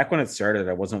 Back when it started,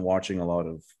 I wasn't watching a lot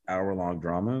of hour-long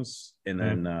dramas, and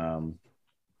then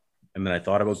I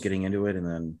thought about getting into it, and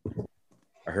then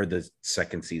I heard the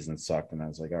second season sucked, and I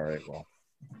was like, all right, well,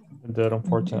 it did,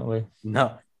 unfortunately.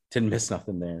 No, didn't miss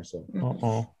nothing there. So,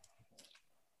 all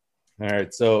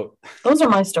right, so those are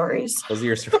my stories. Those are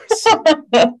your stories.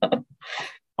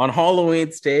 On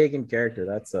Halloween, staying in character.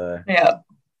 That's an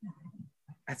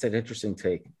interesting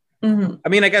take. I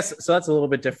mean, I guess so. That's a little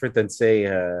bit different than say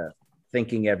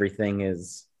thinking everything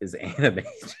is animated.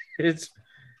 That's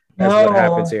what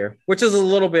happens here, which is a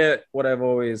little bit what I've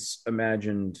always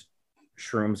imagined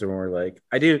shrooms are more like.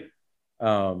 I do.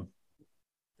 The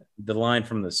line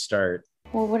from the start.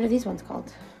 Well, what are these ones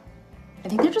called? I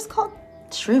think they're just called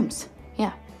shrooms.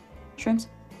 Yeah, shrooms.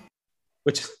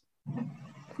 What's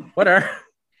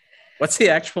the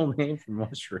actual name for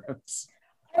mushrooms?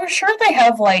 I'm sure they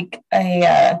have like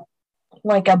a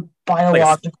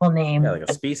biological name. Yeah, like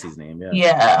a species name.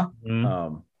 Yeah. Yeah.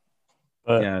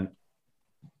 But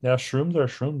yeah, shrooms are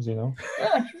shrooms, you know.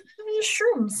 Yeah,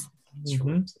 shrooms.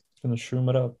 Gonna shroom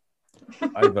it up.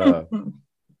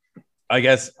 I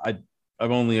guess I've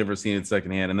only ever seen it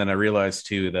secondhand, and then I realized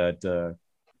too that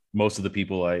most of the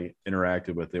people I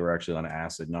interacted with, they were actually on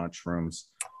acid, not shrooms.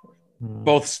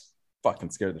 Both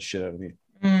fucking scared the shit out of me.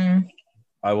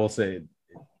 I will say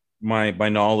my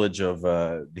knowledge of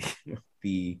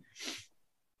the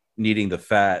needing the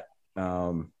fat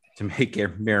to make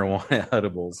marijuana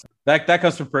edibles, that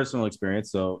comes from personal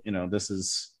experience. So, you know,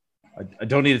 I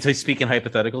don't need to speak in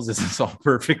hypotheticals. This is all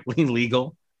perfectly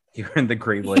legal here in the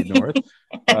Great White North.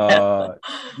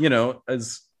 You know,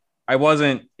 as I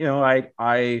wasn't, you know,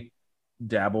 I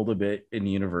dabbled a bit in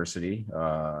university,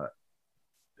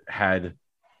 had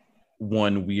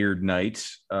one weird night,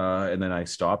 and then I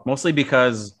stopped, mostly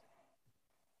because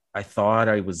I thought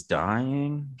I was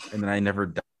dying, and then I never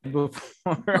died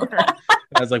before.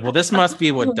 I was like, well, this must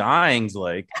be what dying's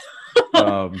like.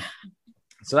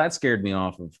 So that scared me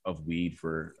off of weed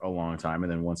for a long time.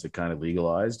 And then once it kind of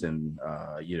legalized and,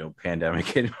 you know, pandemic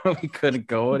hit, we couldn't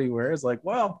go anywhere. It's like,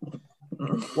 well,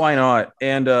 why not?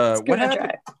 And what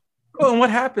happened? Well, and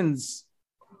what happens,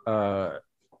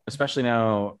 especially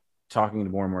now talking to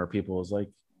more and more people, is like,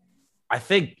 I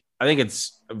think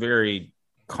it's a very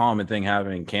common thing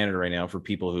happening in Canada right now for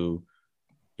people who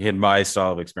had my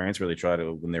style of experience where they tried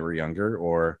it when they were younger,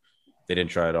 or they didn't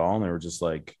try it at all. And they were just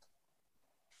like,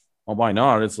 well, why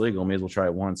not? It's legal. May as well try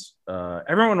it once.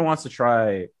 Everyone wants to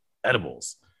try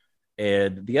edibles,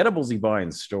 and the edibles you buy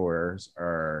in stores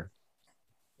are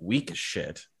weak as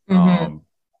shit. And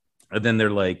then they're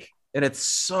like, and it's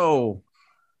so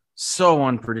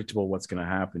unpredictable what's going to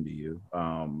happen to you.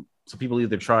 So people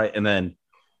either try and then,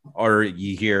 or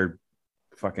you hear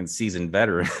fucking seasoned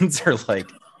veterans are like,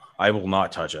 I will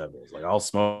not touch edibles. Like, I'll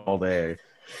smoke all day.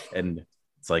 And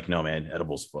it's like, no, man,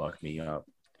 edibles fuck me up.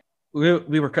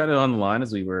 We were kind of on the line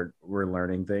as we were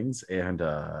learning things, and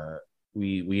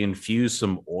we infused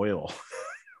some oil,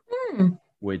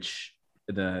 which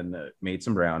then made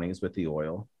some brownies with the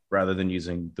oil rather than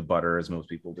using the butter as most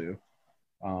people do.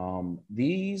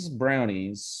 These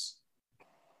brownies,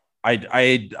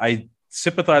 I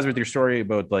sympathize with your story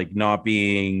about like not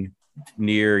being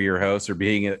near your house or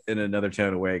being in another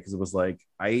town away, because it was like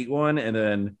I ate one and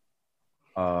then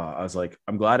I was like,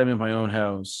 I'm glad I'm in my own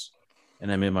house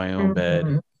and I'm in my own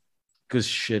bed, because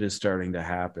shit is starting to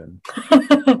happen.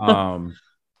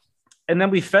 And then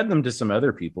we fed them to some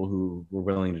other people who were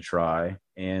willing to try,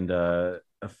 and a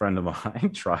friend of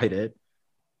mine tried it,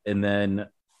 and then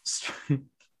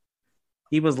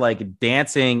he was like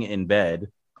dancing in bed.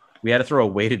 We had to throw a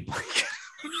weighted blanket.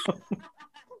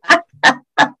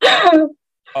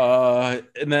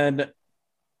 And then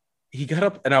he got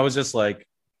up, and I was just like,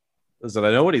 listen,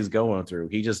 I know what he's going through.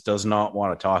 He just does not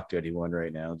want to talk to anyone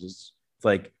right now. Just it's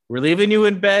like, we're leaving you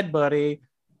in bed, buddy.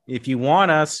 If you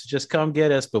want us, just come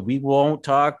get us, but we won't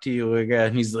talk to you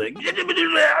again. He's like, You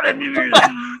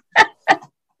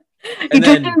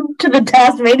turned into the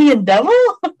Tasmanian devil?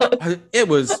 it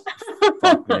was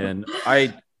fuck, man.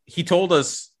 He told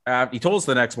us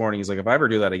the next morning, he's like, if I ever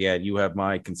do that again, you have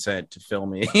my consent to film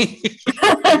me.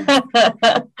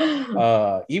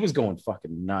 He was going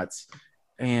fucking nuts.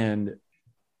 And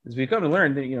as we come to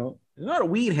learn that, it's not a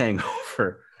weed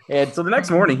hangover. And so the next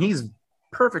morning he's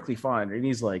perfectly fine. And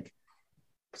he's like,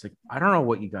 I don't know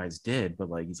what you guys did, but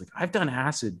like, he's like, I've done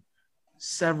acid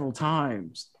several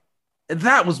times. And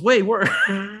that was way worse.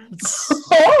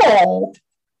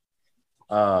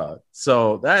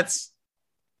 So that's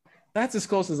as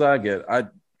close as I get.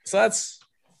 So that's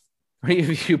for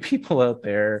you people out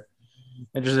there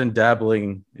interested in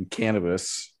dabbling in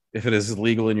cannabis. If it is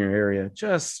legal in your area,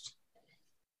 just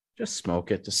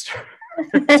smoke it to start.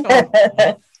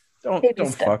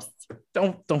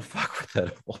 don't fuck with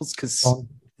edibles, because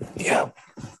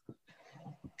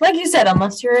like you said,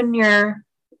 unless you're in your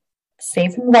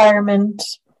safe environment.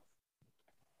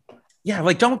 Yeah,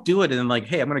 like don't do it and then like,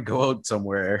 hey, I'm gonna go out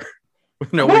somewhere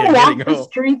with no I'm way of walk getting the out.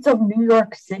 streets of New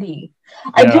York City.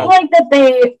 I do like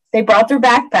that they brought their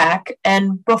backpack,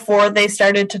 and before they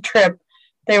started to trip,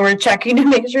 they were checking to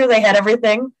make sure they had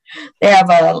everything.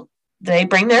 They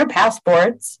bring their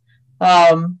passports.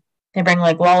 They bring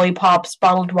like lollipops,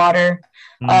 bottled water,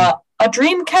 a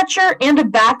dream catcher, and a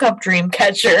backup dream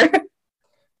catcher.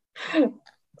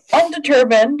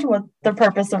 Undetermined what the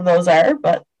purpose of those are,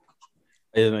 but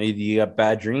you got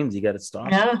bad dreams, you got to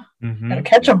stop. Yeah, gotta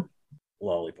catch them.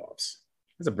 Lollipops.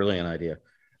 That's a brilliant idea.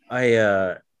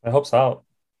 I hope so.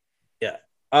 Yeah,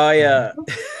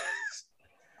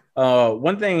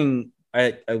 one thing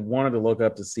I wanted to look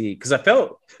up to see, because I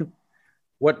felt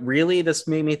what really this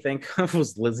made me think of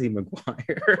was Lizzie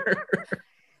McGuire.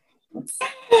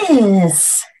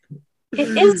 Yes,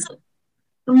 it is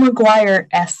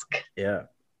McGuire-esque. Yeah,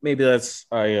 maybe that's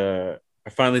I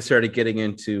finally started getting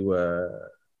into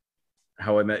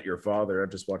How I Met Your Father.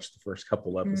 I've just watched the first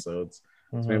couple episodes.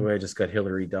 So maybe I just got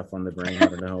Hillary Duff on the brain. I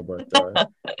don't know, but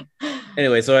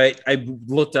anyway, so I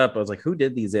looked up. I was like, who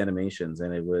did these animations?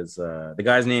 And it was the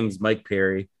guy's name is Mike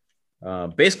Perry.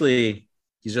 Basically,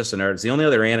 he's just an artist. The only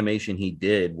other animation he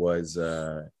did was,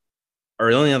 or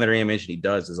the only other animation he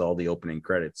does is all the opening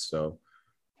credits. So,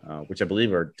 which I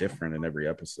believe are different in every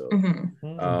episode.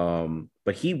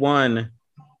 But he won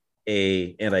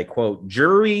and I quote,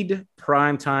 juried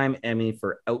Primetime Emmy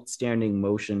for Outstanding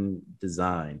Motion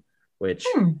Design, which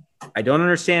I don't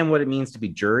understand what it means to be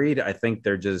juried. I think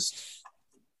they're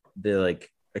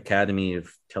like Academy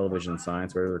of Television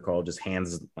Science, whatever they're called, just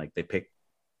hands, like they pick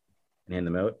and hand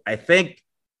them out. I think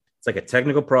it's like a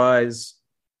technical prize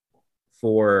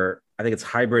for, I think it's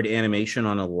hybrid animation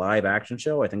on a live action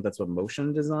show. I think that's what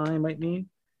motion design might mean.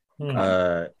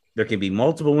 There can be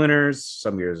multiple winners.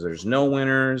 Some years there's no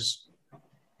winners.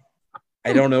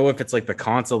 I don't know if it's like the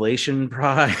consolation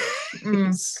prize.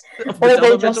 Or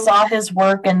they just saw his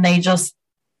work and they just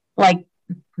like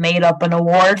made up an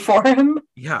award for him.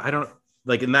 Yeah, I don't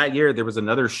like in that year there was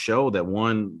another show that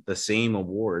won the same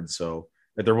award. So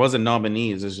if there wasn't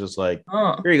nominees, it's just like,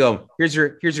 here you go. Here's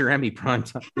your Emmy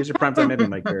primetime. Here's your primetime Emmy,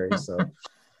 Mike Perry. So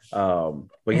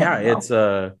but yeah, it's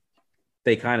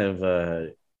they kind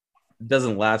of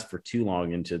doesn't last for too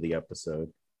long into the episode.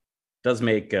 It does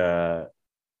make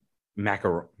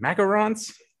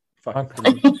macarons? Fuck.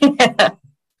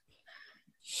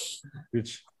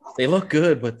 Which they look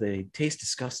good, but they taste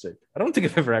disgusting. I don't think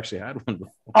I've ever actually had one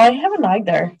before. I haven't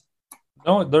either.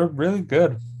 No, they're really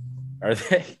good. Are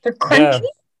they? They're crunchy?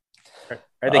 Yeah.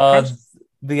 Are they crunchy?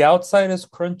 The outside is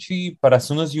crunchy, but as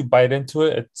soon as you bite into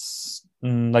it, it's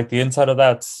like the inside of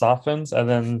that softens, and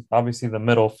then obviously the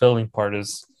middle filling part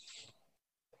is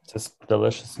just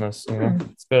deliciousness. You know,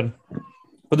 it's good.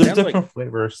 But there's different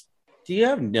flavors. Do you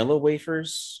have Nilla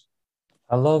wafers?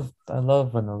 I love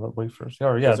vanilla wafers. Yeah,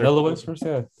 Nilla wafers.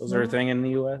 Yeah, those are a thing in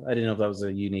the U.S. I didn't know if that was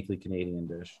a uniquely Canadian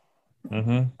dish.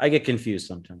 I get confused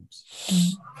sometimes.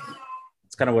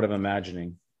 It's kind of what I'm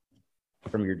imagining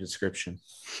from your description.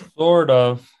 Sort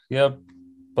of, yep,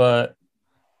 but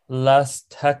less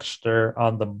texture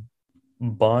on the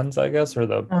buns, I guess, or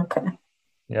the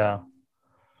yeah.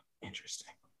 Interesting.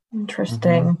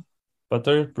 But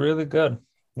they're really good.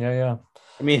 Yeah.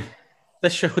 I mean, the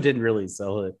show didn't really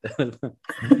sell it. They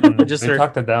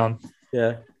talked it down.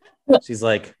 Yeah. She's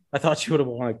like, I thought she would have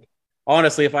wanted.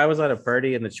 Honestly, if I was at a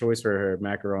party and the choice for her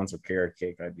macarons or carrot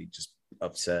cake, I'd be just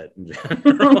upset.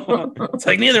 It's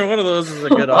like neither one of those is a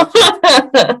good option.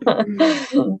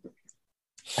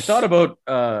 I thought about,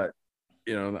 I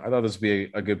thought this would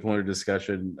be a good point of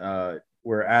discussion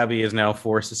where Abby is now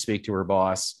forced to speak to her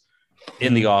boss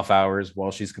in the off hours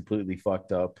while she's completely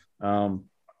fucked up.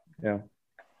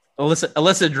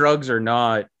 Illicit drugs or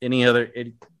not,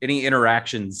 any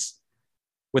interactions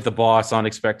with the boss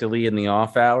unexpectedly in the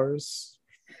off hours?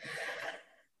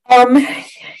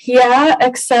 Yeah,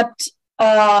 except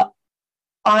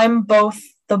I'm both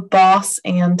the boss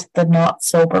and the not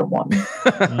sober one.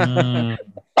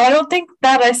 I don't think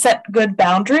that I set good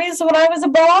boundaries when I was a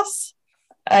boss.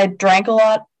 I drank a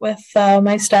lot with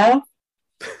my staff.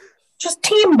 Just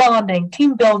team bonding,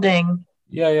 team building.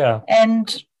 Yeah. And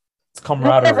it's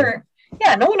camaraderie.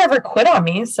 No one ever quit on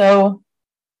me, so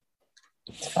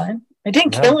it's fine. I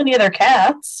didn't kill any of their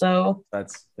cats, so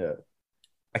that's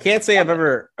I can't say I've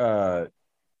ever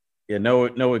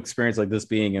no experience like this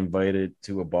being invited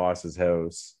to a boss's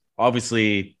house.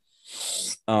 Obviously,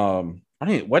 I don't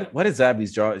know, what is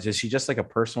Abby's job? Is she just like a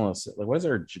personal assistant? Like, what is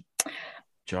her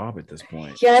job at this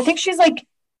point? Yeah, I think she's like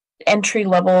entry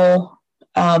level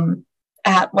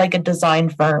at like a design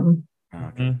firm.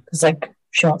 Because like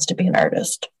she wants to be an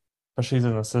artist. But she's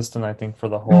an assistant, I think, for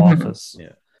the whole office.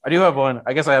 Yeah. I do have one.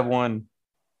 I guess I have one.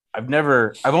 I've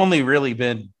only really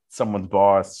been someone's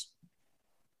boss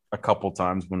a couple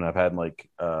times when I've had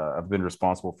I've been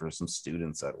responsible for some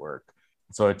students at work.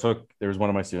 So there was one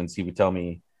of my students, he would tell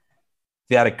me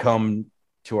he had to come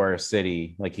to our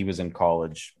city, like he was in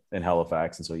college in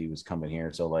Halifax, and so he was coming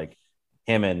here. So like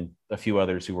him and a few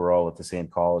others who were all at the same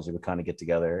college, they would kind of get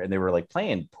together and they were like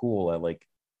playing pool at like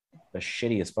the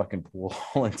shittiest fucking pool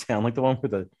hall in town, like the one where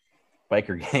the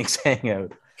biker gangs hang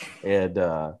out. And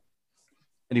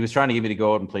he was trying to get me to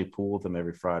go out and play pool with him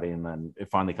every Friday. And then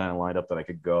it finally kind of lined up that I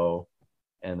could go.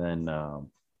 And then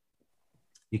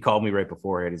he called me right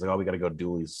beforehand. He's like, "Oh, we got to go to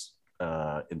Dooley's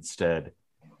instead."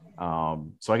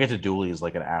 So I get to Dooley's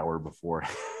like an hour before.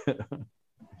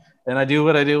 And I do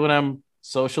what I do when I'm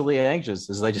socially anxious,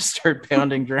 is I just start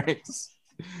pounding drinks.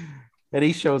 And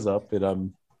he shows up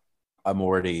and I'm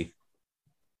already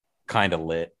kind of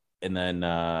lit. And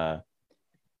then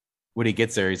when he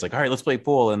gets there, he's like, "All right, let's play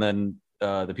pool." And then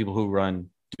the people who run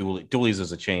Dooley's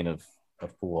is a chain of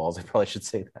pool halls. I probably should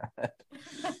say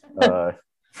that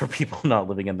for people not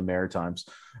living in the Maritimes.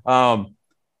 So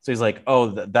he's like, "Oh,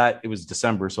 that it was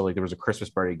December, so like there was a Christmas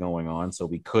party going on, so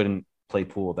we couldn't play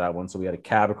pool at that one. So we had a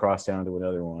cab across town to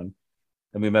another one,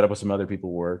 and we met up with some other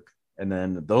people at work, and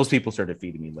then those people started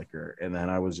feeding me liquor, and then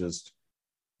I was just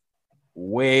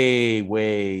way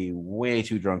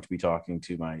too drunk to be talking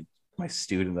to my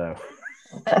student though."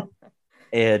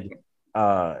 And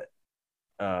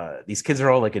these kids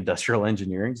are all like industrial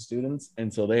engineering students,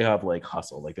 and so they have like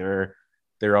hustle, like they're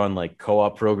on like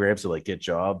co-op programs to like get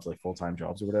jobs, like full-time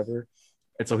jobs or whatever.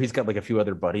 And so he's got like a few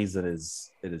other buddies in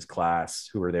his class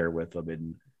who are there with him,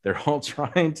 and they're all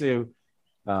trying to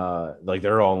like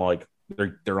they're all like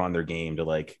they're on their game to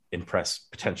like impress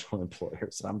potential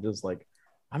employers. And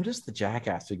I'm just the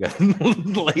jackass who got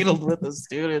ladled with a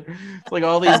student. It's like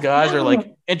all these guys are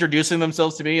like introducing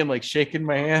themselves to me and like shaking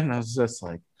my hand. And I was just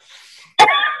like,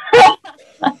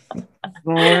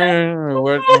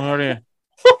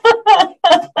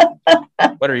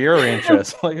 what are your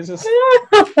interests? Like, it's just,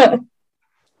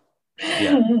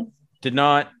 yeah. Did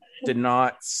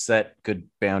not set good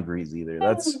boundaries either.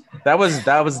 That was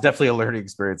definitely a learning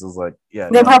experience. It was like, yeah,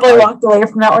 they probably walked away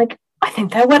from that like, I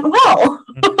think that went well.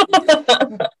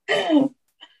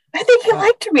 I think he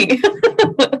liked me.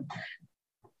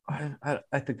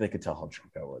 I think they could tell how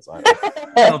drunk I was. I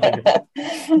don't think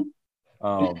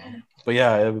but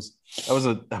yeah,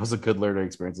 that was a good learning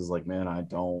experience. It's like, man, I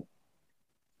don't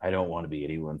want to be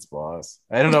anyone's boss.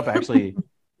 I don't know if actually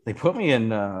they put me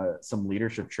in some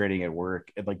leadership training at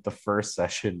work. At like the first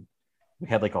session, we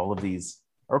had like all of these.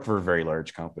 I work for a very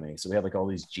large company, so we had like all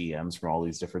these GMs from all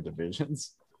these different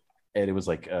divisions. And it was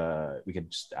like we could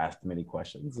just ask them any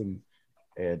questions, and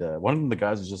one of them, the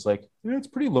guys, was just like, "Yeah, it's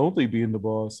pretty lonely being the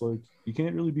boss. Like, you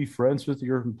can't really be friends with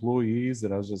your employees."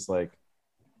 And I was just like,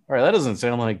 "All right, that doesn't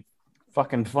sound like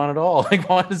fucking fun at all. Like,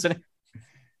 why doesn't it?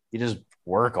 You just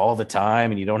work all the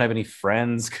time, and you don't have any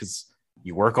friends because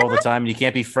you work all the time, and you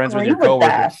can't be friends with your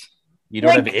coworkers. You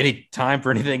don't have any time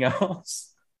for anything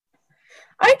else."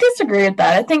 I disagree with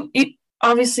that. I think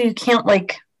obviously you can't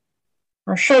like,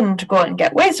 or shouldn't go out and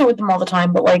get wasted with them all the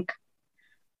time, but like,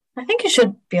 I think you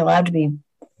should be allowed to be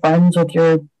friends with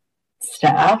your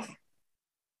staff.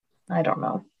 I don't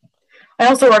know. I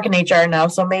also work in HR now,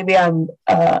 so maybe I'm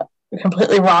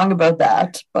completely wrong about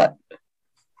that, but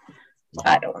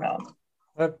I don't know.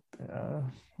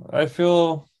 I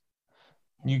feel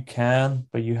you can,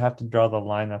 but you have to draw the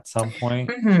line at some point.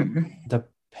 Mm-hmm.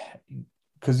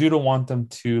 because you don't want them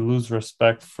to lose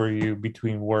respect for you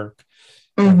between work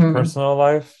Mhm. and personal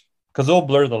life, because they'll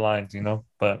blur the lines,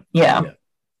 But Yeah.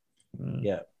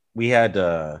 Yeah. We had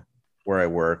where I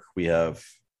work, we have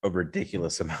a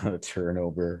ridiculous amount of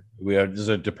turnover. We have just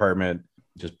a department,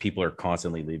 just people are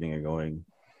constantly leaving and going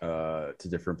to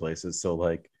different places. So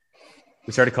like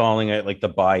we started calling it like the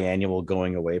biannual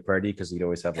going away party because you'd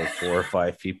always have like 4 or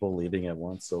 5 people leaving at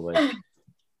once. So like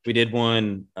we did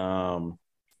one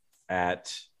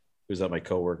at who's at my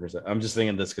coworkers. I'm just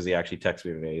thinking this because he actually texted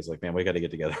me today. He's like, man, we got to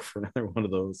get together for another one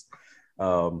of those.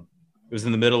 It was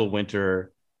in the middle of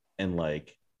winter, and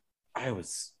like I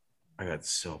got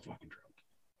so fucking drunk,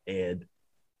 and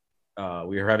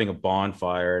we were having a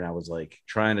bonfire, and I was like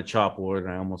trying to chop wood,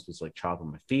 and I almost was like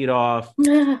chopping my feet off.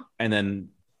 And then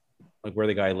like where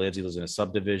the guy lives, he lives in a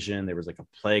subdivision. There was like a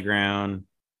playground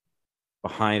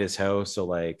behind his house, so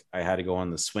like I had to go on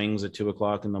the swings at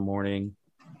 2:00 in the morning.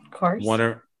 Of course.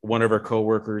 One of our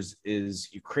coworkers is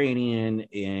Ukrainian,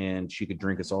 and she could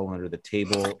drink us all under the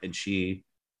table, and she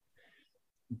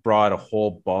brought a whole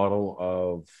bottle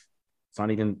of, it's not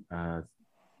even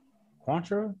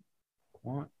Cointreau,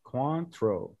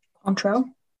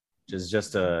 which is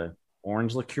just a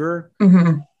orange liqueur.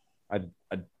 Mm-hmm. I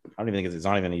don't even think it's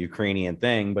not even a Ukrainian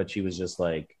thing, but she was just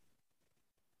like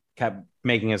kept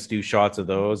making us do shots of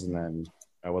those, and then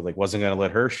I was like wasn't gonna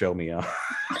let her show me up.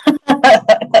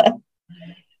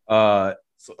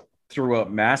 So threw up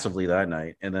massively that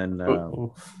night, and then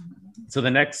so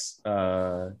the next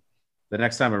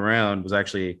time around was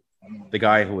actually the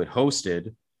guy who had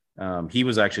hosted. He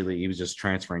was just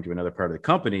transferring to another part of the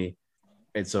company,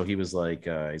 and so he was like,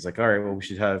 he's like, all right, well, we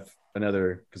should have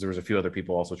another, because there was a few other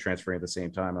people also transferring at the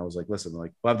same time. I was like, listen,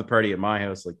 like we'll have the party at my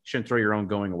house, like you shouldn't throw your own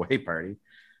going away party.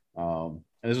 And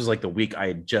this was like the week I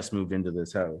had just moved into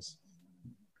this house,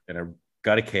 and I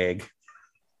got a keg,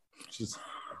 which is a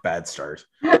bad start.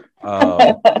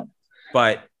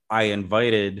 But I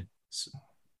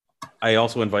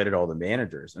also invited all the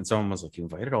managers, and someone was like, you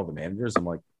invited all the managers? I'm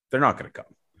like, they're not going to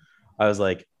come. I was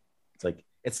like,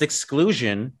 it's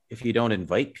exclusion if you don't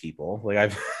invite people.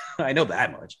 Like I know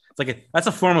that much. It's like that's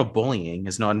a form of bullying,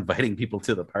 is not inviting people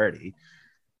to the party.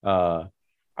 I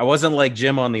wasn't like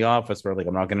Jim on The Office where like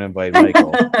I'm not going to invite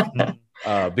Michael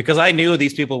because I knew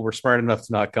these people were smart enough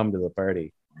to not come to the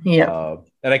party. Yeah.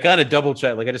 And I kind of double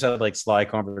checked. Like I just had like sly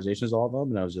conversations with all of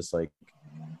them, and I was just like,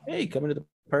 "Hey, coming to the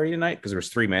party tonight?" Because there was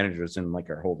 3 managers in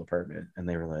like our whole department, and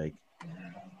they were like,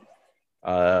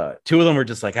 2 of them were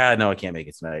just like, no, I can't make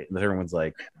it tonight. And the third one's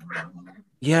like,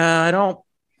 yeah, I don't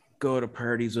go to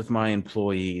parties with my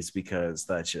employees because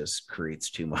that just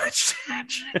creates too much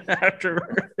tension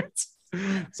afterwards.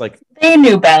 It's like they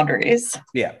knew boundaries.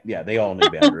 Yeah, they all knew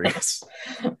boundaries.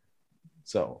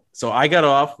 So I got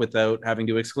off without having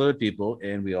to exclude people,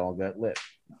 and we all got lit.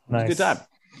 It was a good time.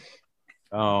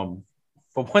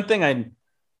 But one thing I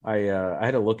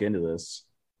had to look into this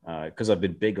because I've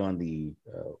been big on the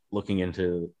looking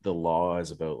into the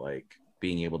laws about like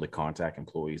being able to contact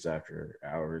employees after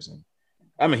hours, and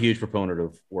I'm a huge proponent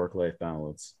of work-life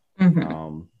balance,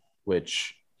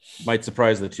 which might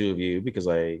surprise the 2 of you because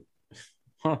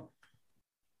well,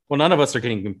 none of us are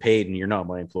getting paid, and you're not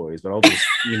my employees, but I'll just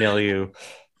email you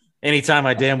anytime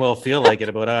I damn well feel like it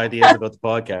about ideas about the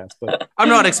podcast. But I'm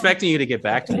not expecting you to get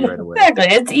back to me right away. Exactly,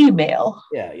 it's email.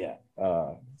 Yeah.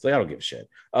 So I don't give a shit.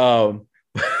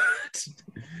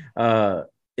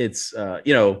 It's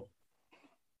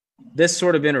this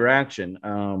sort of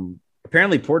interaction.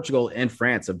 Apparently, Portugal and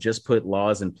France have just put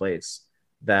laws in place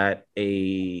that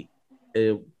it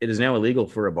is now illegal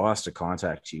for a boss to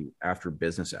contact you after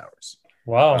business hours.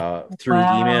 Wow. Through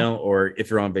email, or if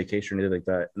you're on vacation or anything like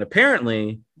that. And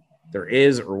apparently there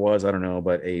is, or was, I don't know,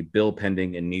 but a bill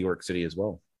pending in New York City as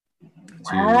well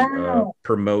to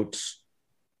promote,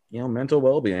 mental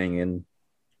well-being and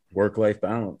work-life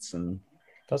balance. And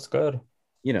that's good.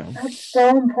 That's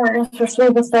so important, especially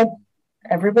with like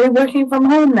everybody working from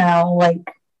home now.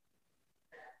 Like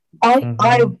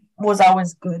I was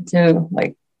always good to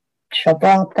like shut the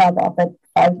laptop off at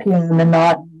 5 p.m. and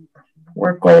not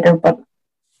work later, but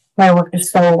my work is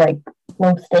so like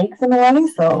low stakes in a way,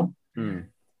 so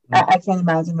I can't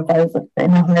imagine if I was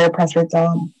in a higher pressure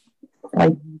job,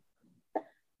 like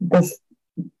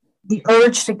the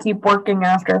urge to keep working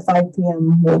after 5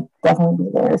 p.m. would definitely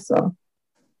be there, so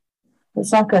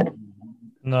it's not good.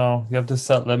 No, you have to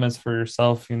set limits for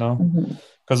yourself,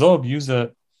 because they'll abuse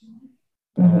it.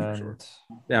 And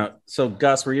now, so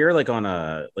Gus, were you like on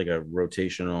a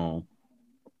rotational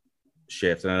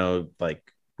shift? And I know like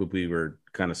when we were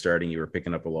kind of starting, you were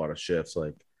picking up a lot of shifts.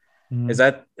 Like, is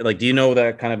that like, do you know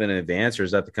that kind of in advance, or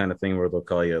is that the kind of thing where they'll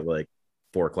call you like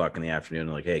 4 o'clock in the afternoon,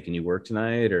 like, hey, can you work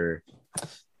tonight? Or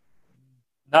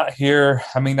Not here.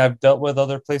 I mean, I've dealt with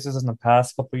other places in the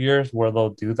past couple of years where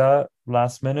they'll do that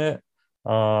last minute.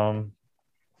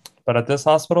 But at this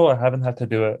hospital, I haven't had to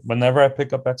do it. Whenever I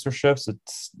pick up extra shifts,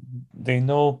 they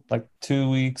know like 2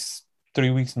 weeks, 3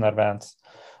 weeks in advance.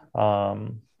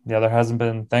 There hasn't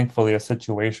been, thankfully, a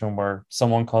situation where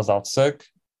someone calls out sick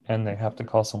and they have to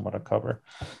call someone to cover.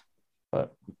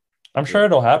 But I'm sure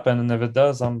it'll happen, and if it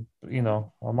does, I'm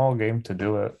all game to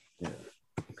do it. Yeah.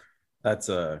 That's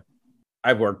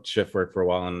I've worked shift work for a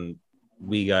while, and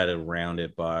we got around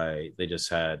it by they just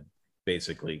had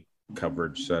basically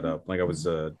coverage set up. Like I was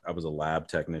a lab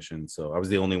technician, so I was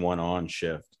the only one on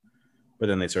shift. But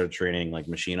then they started training like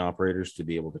machine operators to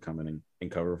be able to come in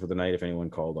and cover for the night if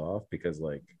anyone called off, because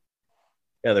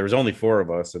there was only 4 of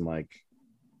us, and like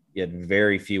you had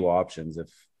very few options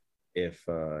if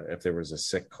there was a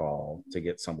sick call to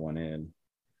get someone in.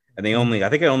 And I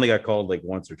think I only got called like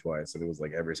once or twice, and it was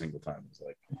like every single time it was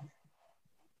like,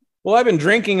 well, I've been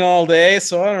drinking all day,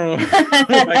 so I don't know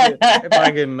if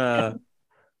I can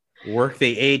work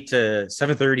the 8 to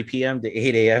 7:30 p.m. to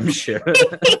 8 a.m. shift.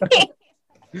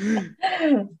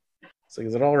 So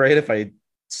is it all right if I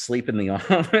sleep in the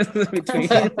office between?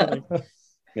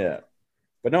 Yeah,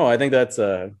 but no, I think that's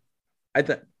I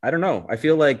don't know. I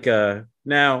feel like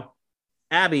now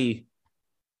Abby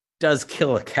does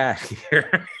kill a cat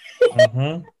here.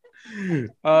 Mm-hmm.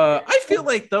 I feel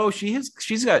like though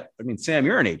she's got. I mean, Sam,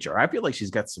 you're in HR. I feel like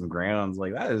she's got some grounds.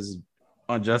 Like that is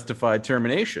unjustified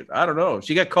termination. I don't know.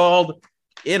 She got called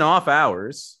in off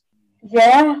hours.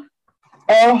 Yeah.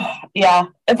 Oh, yeah.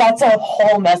 That's a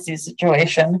whole messy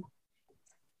situation.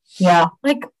 Yeah.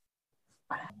 Like,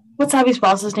 what's Abby's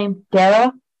boss's name?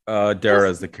 Dara? Dara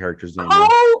is the character's name.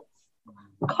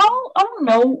 Call, I don't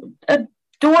know, a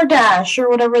DoorDash or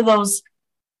whatever those.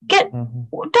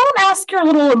 Don't ask your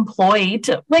little employee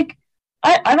to, like,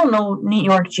 I don't know New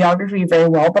York geography very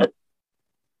well, but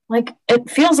like, it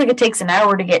feels like it takes an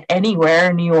hour to get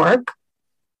anywhere in New York.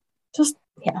 Just,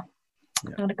 yeah.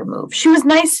 Not a good move. She was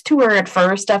nice to her at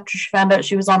first after she found out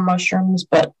she was on mushrooms,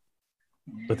 but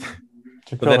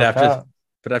then after,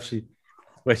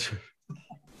 which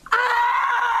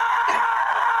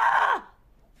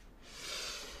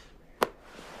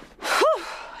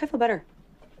I feel better.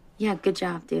 Yeah, good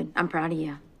job, dude. I'm proud of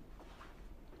you.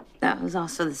 That was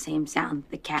also the same sound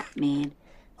the cat made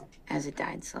as it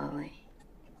died slowly.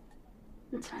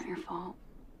 It's not your fault.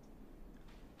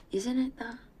 Isn't it,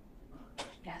 though?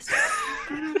 Yes.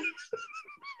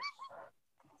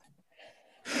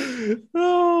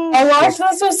 I watched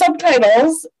this with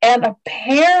subtitles, and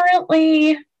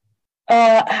apparently,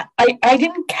 I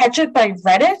didn't catch it, but I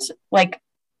read it like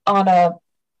on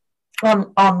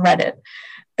Reddit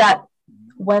that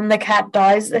when the cat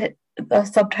dies, the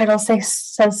subtitles says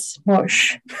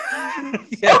smush.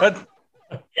 Yeah.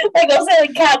 Like they'll say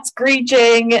like cat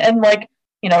screeching and like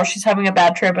she's having a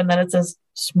bad trip, and then it says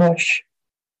smush.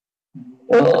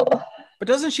 Ugh. But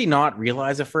doesn't she not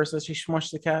realize at first that she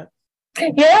smushed the cat?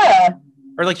 Yeah.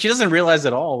 Or like she doesn't realize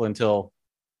at all until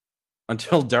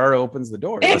Dara opens the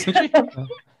door, doesn't she?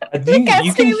 The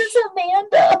cat's name is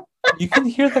Amanda. You can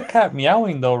hear the cat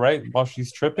meowing though, right? While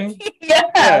she's tripping.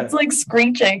 Yeah, it's like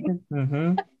screeching.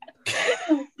 Mm-hmm.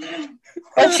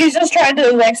 But she's just trying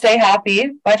to like stay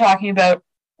happy by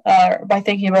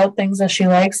thinking about things that she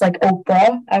likes, like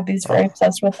Oprah. Abby's very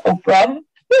obsessed with Oprah.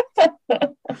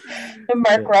 And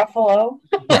Mark Ruffalo.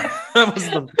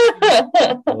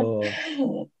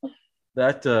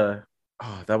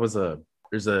 That was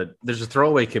there's a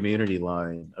throwaway Community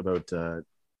line about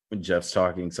when Jeff's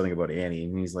talking something about Annie,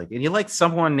 and he's like, and you like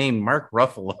someone named Mark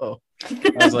Ruffalo.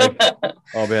 I was like,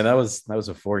 oh man, that was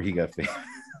before he got famous.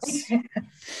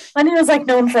 And he was like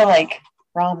known for like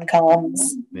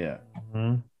rom-coms. Yeah.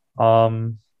 Mm-hmm.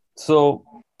 So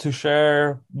to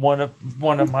share one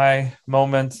of my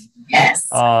moments. Yes.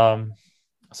 So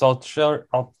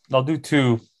I'll do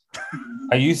 2.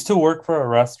 I used to work for a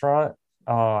restaurant.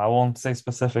 I won't say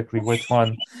specifically which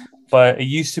one, but it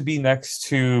used to be next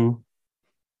to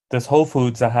this Whole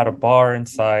Foods that had a bar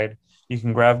inside. You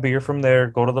can grab beer from there,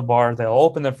 go to the bar, they'll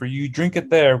open it for you, drink it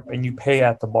there, and you pay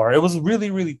at the bar. It was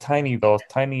really, really tiny though,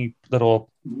 tiny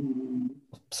little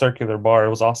circular bar. It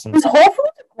was awesome. Is Whole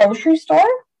Foods a grocery store?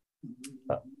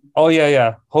 Oh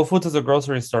yeah. Whole Foods is a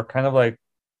grocery store, kind of like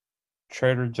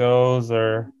Trader Joe's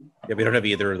or. Yeah, we don't have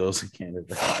either of those in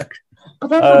Canada. But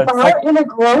there's a bar in a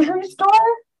grocery store?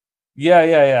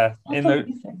 Yeah.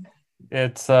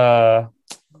 That's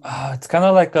It's kind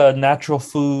of like a natural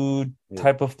food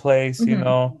type of place,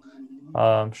 Mm-hmm.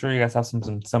 I'm sure you guys have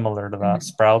something similar to that.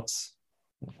 Sprouts.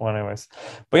 Well, anyways,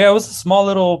 but yeah, it was a small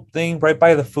little thing right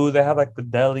by the food. They had like the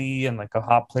deli and like a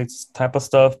hot plates type of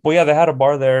stuff. But yeah, they had a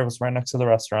bar there. It was right next to the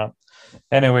restaurant.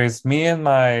 Anyways, me and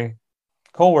my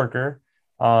coworker,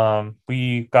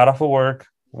 we got off of work,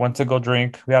 went to go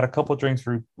drink. We had a couple drinks.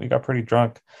 We got pretty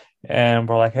drunk, and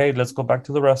we're like, hey, let's go back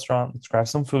to the restaurant. Let's grab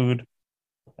some food,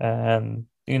 and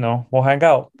we'll hang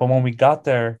out. But when we got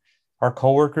there, our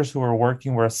coworkers who were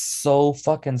working were so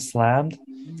fucking slammed.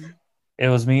 It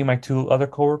was me and my two other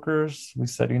coworkers. We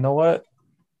said, you know what?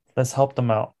 Let's help them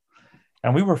out.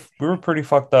 And we were pretty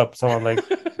fucked up. So we're like,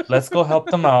 let's go help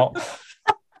them out.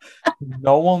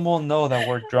 No one will know that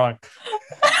we're drunk.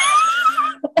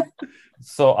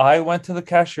 So I went to the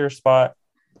cashier spot.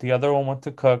 The other one went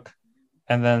to cook.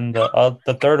 And then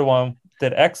the third one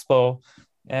did expo.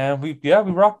 And we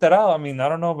rocked that out. I mean, I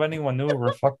don't know if anyone knew we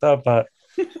were fucked up, but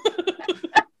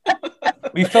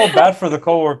we felt bad for the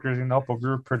coworkers, but we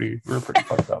were pretty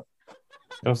fucked up.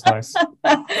 It was nice.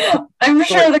 I'm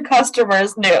sure the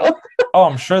customers knew. Oh,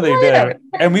 I'm sure they did.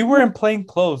 And we were in plain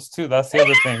clothes too. That's the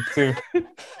other thing too.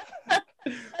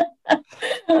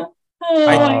 Oh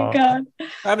my god.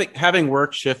 Having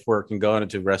work shift work and going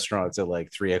into restaurants at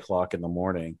like 3:00 in the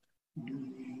morning.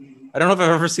 I don't know if I've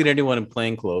ever seen anyone in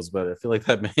plain clothes, but I feel like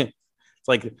that man. It's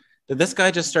like, did this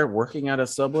guy just start working at a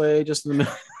Subway just in the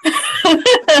middle?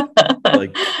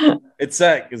 Like, it's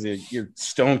sad because you're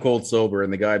stone cold sober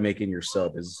and the guy making your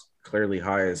sub is clearly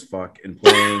high as fuck and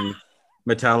playing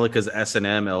Metallica's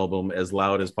S&M album as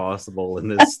loud as possible in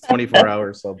this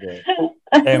 24-hour Subway.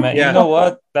 Hey man, you know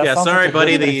what? Sorry, like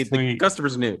buddy. The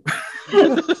customers knew.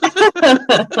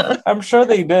 I'm sure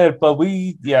they did, but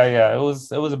it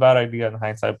was a bad idea in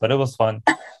hindsight, but it was fun.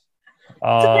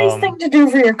 It's a nice thing to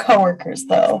do for your coworkers,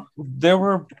 though. They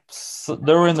were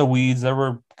in the weeds. They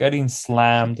were getting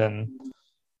slammed, and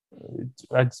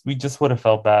we just would have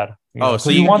felt bad. So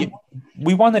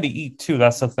we wanted to eat too.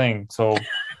 That's the thing. So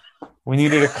we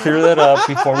needed to clear that up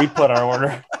before we put our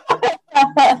order.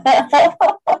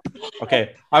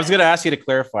 Okay, I was gonna ask you to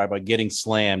clarify by getting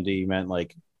slammed. You meant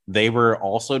like they were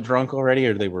also drunk already,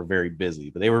 or they were very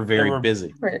busy? But they were very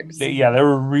busy. They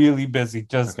were really busy.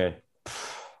 Just okay.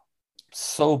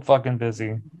 So fucking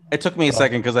busy. It took me a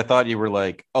second because I thought you were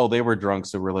like, oh, they were drunk,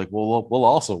 so we're like, well, we'll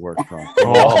also work drunk.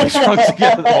 We'll all be drunk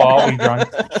together. We'll all be drunk.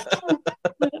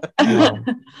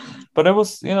 But it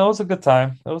was, it was a good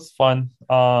time. It was fun.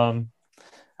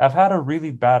 I've had a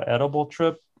really bad edible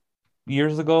trip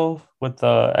years ago with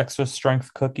the extra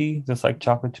strength cookie, just like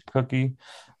chocolate chip cookie.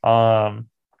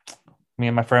 Me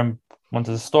and my friend went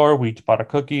to the store. We each bought a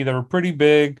cookie. They were pretty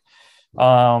big. We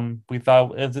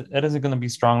thought it isn't going to be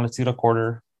strong. Let's eat a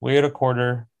quarter. We ate a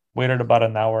quarter, waited about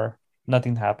an hour.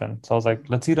 Nothing happened. So I was like,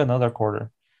 let's eat another quarter.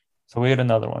 So we ate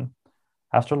another one.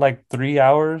 After like 3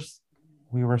 hours,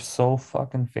 we were so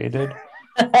fucking faded.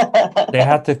 They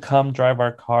had to come drive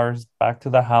our cars back to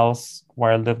the house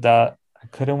where I lived at. I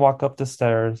couldn't walk up the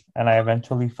stairs, and I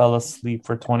eventually fell asleep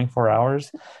for 24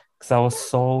 hours because I was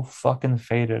so fucking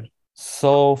faded.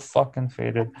 So fucking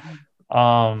faded.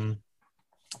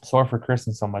 Sorry for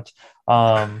cursing so much.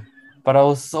 But I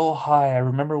was so high. I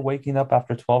remember waking up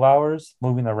after 12 hours,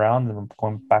 moving around, and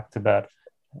going back to bed.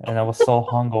 And I was so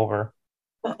hungover.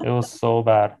 It was so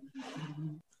bad.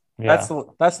 Yeah.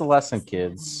 That's the lesson,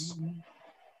 kids.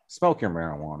 Smoke your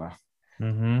marijuana.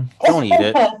 Mm-hmm. Don't eat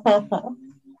it.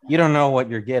 You don't know what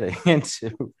you're getting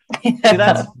into. See,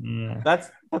 that's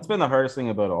been the hardest thing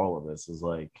about all of this is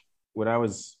like when I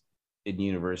was in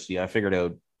university, I figured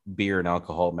out beer and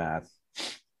alcohol math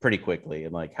pretty quickly,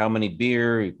 and like how many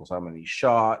beer equals how many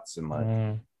shots, and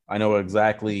like I know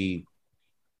exactly.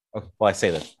 Well, I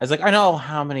say that I was like, I know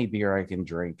how many beer I can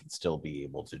drink and still be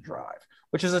able to drive,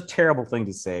 which is a terrible thing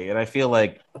to say, and I feel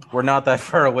like we're not that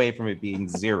far away from it being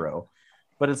zero.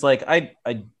 But it's like I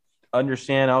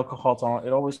understand alcohol tolerance;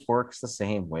 it always works the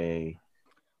same way.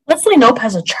 Leslie Knope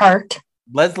has a chart.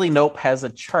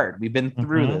 We've been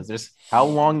through this. There's how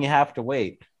long you have to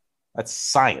wait. That's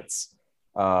science.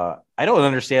 I don't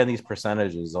understand these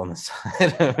percentages on the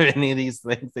side of any of these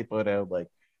things they put out. Like,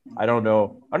 I don't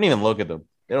know. I don't even look at them.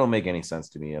 They don't make any sense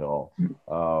to me at all.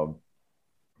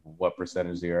 What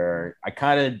percentage they are. I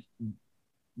kind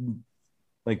of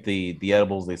like the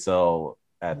edibles they sell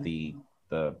at the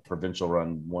provincial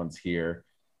run ones here.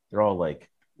 They're all like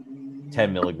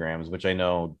 10 milligrams, which I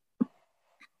know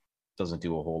doesn't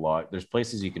do a whole lot. There's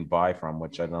places you can buy from,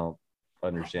 which I don't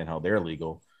understand how they're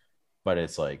legal, but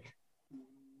it's like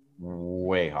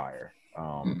way higher.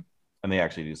 And they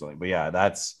actually do something. But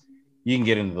yeah, you can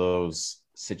get into those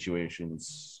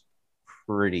situations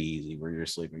pretty easy where you're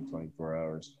sleeping 24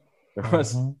 hours.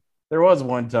 There was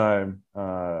one time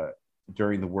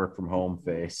during the work from home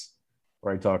phase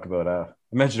where I talk about I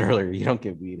mentioned earlier you don't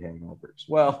get weed hangovers.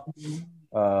 Well,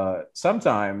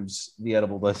 sometimes the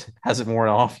edible hasn't worn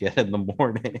off yet in the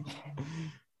morning.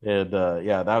 And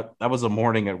that was a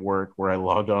morning at work where I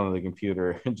logged onto the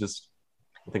computer and just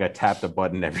I think I tapped a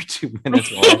button every 2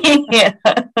 minutes. Yeah.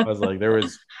 I was like,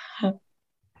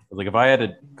 if I had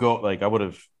to go, like I would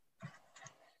have.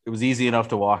 It was easy enough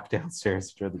to walk downstairs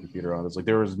to turn the computer on. It was like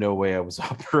there was no way I was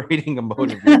operating a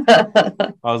motor vehicle.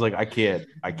 I was like, I can't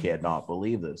not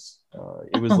believe this.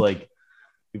 It was like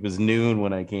it was noon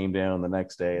when I came down the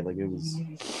next day. Like it was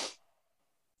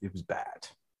bad.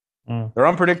 They're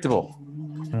unpredictable.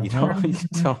 You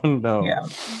don't know. Yeah.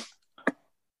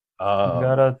 You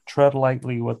gotta tread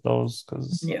lightly with those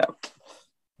because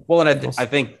Well, and I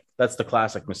think that's the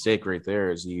classic mistake right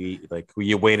there. Is you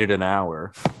waited an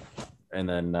hour. And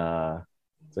then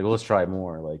it's like, well, let's try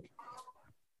more. Like,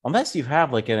 unless you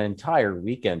have like an entire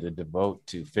weekend to devote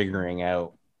to figuring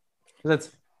out, it's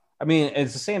the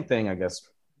same thing, I guess.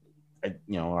 I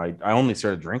only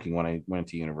started drinking when I went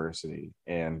to university,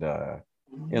 and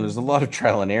there's a lot of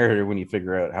trial and error when you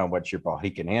figure out how much your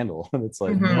body can handle. And it's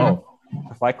like,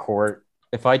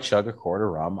 if I chug a quart of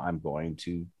rum, I'm going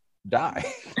to die.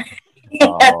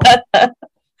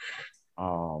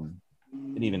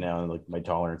 And even now, like my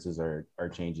tolerances are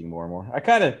changing more and more.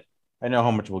 I know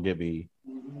how much will get me.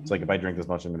 It's like if I drink this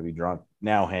much, I'm going to be drunk.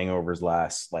 Now hangovers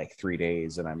last like 3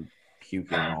 days, and I'm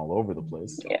puking all over the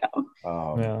place. Yeah,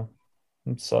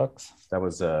 it sucks. That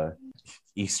was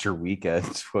Easter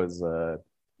weekend. Was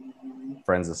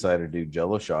friends decided to do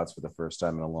Jello shots for the first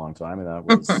time in a long time, and that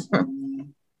was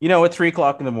at 3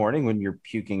 o'clock in the morning when you're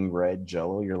puking red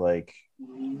Jello, you're like,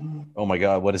 oh my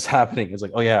god, what is happening? It's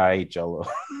like, oh yeah, I ate Jello.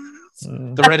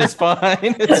 The red is fine.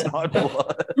 It's not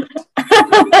blood.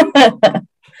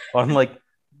 Unlike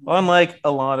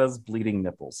Alana's bleeding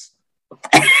nipples.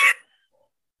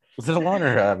 Was it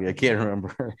Alana or Abby? I can't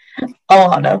remember.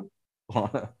 Alana.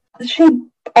 She in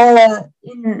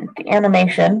the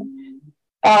animation,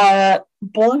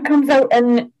 blood comes out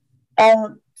and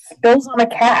spills on a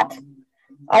cat.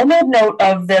 I made note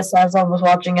of this as I was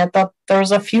watching it. That there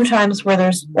was a few times where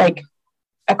there's like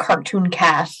a cartoon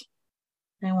cat.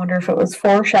 I wonder if it was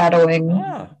foreshadowing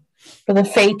for the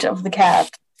fate of the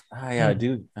cat. I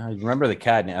do. I remember the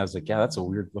cat, and I was like, yeah, that's a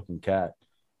weird looking cat.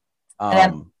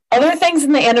 And other things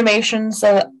in the animations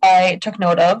that I took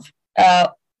note of,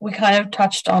 we kind of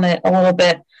touched on it a little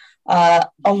bit.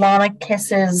 Alana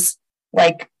kisses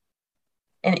like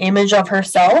an image of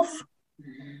herself,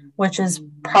 which is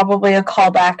probably a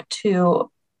callback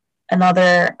to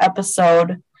another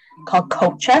episode called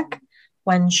Coat Check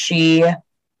when she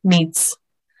meets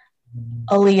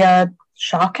Aaliyah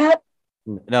Shawkat.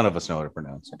 None of us know how to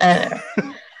pronounce it.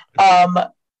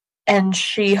 And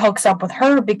she hooks up with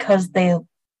her because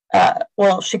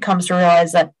she comes to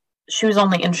realize that she was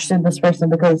only interested in this person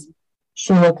because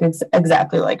she looked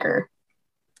exactly like her.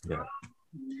 Yeah.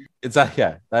 It's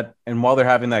that, and while they're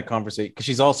having that conversation, because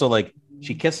she's also like,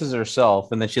 she kisses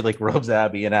herself and then she like rubs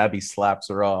Abby and Abby slaps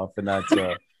her off, and that's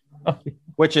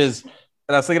which is, and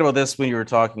I was thinking about this when you were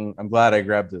talking. I'm glad I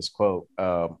grabbed this quote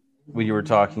when you were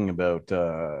talking about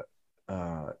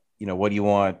what do you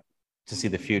want to see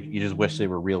the future? You just wish they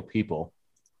were real people.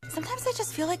 Sometimes I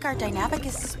just feel like our dynamic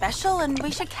is special and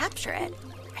we should capture it.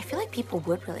 I feel like people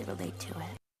would really relate to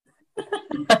it.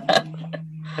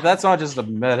 That's not just a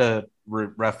meta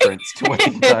reference to what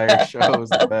the entire show is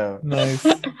about. Nice.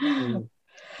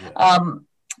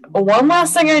 One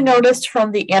last thing I noticed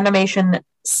from the animation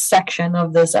section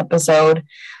of this episode,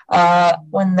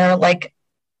 when they're like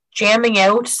jamming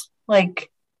out, like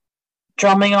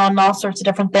drumming on all sorts of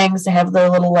different things, they have their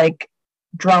little like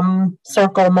drum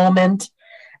circle moment.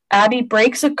 Abby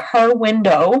breaks a car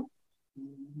window,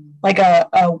 like a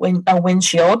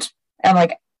windshield, and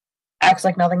like acts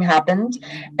like nothing happened,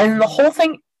 and the whole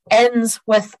thing ends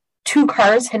with 2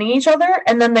 cars hitting each other,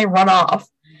 and then they run off.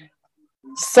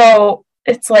 So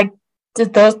it's like,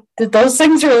 did those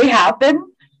things really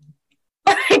happen,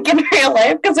 like in real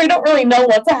life? Because I don't really know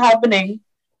what's happening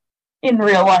in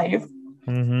real life.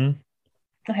 Mm-hmm.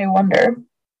 I wonder.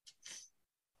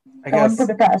 I guess put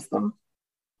it past them.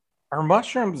 Are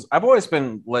mushrooms? I've always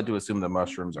been led to assume that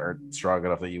mushrooms are strong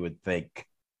enough that you would think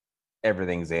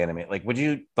everything's animated. Like, would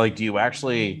you like? Do you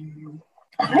actually?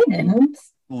 I didn't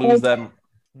lose them.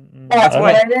 That's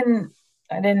why I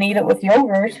didn't eat it with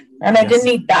yogurt, and I didn't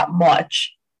eat that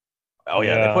much. Oh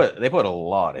yeah. They put a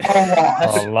lot in.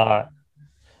 A lot.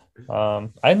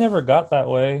 I never got that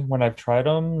way when I've tried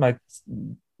them.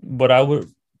 What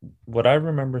I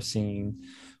remember seeing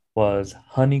was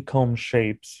honeycomb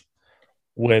shapes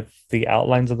with the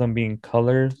outlines of them being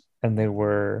colored, and they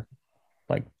were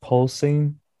like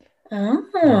pulsing.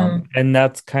 Oh. And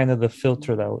that's kind of the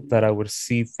filter that I would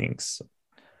see things.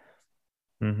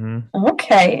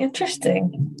 Okay,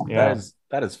 interesting. Yeah.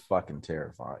 That is fucking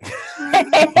terrifying.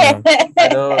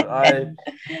 Yeah.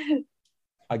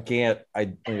 I can't.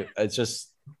 It's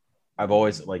just I've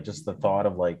always like just the thought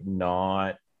of like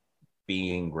not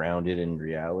being grounded in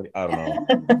reality. I don't know.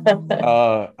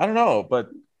 I don't know, but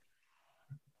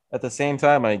at the same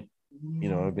time, I've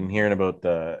been hearing about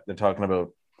they're talking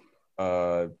about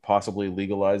possibly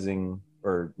legalizing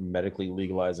or medically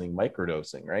legalizing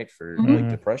microdosing, right, for like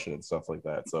depression and stuff like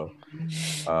that. So,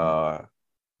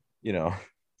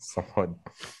 someone.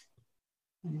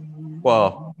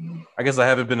 Well, I guess I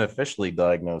haven't been officially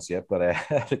diagnosed yet, but I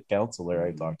had a counselor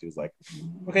I talked to who's like,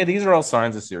 okay, these are all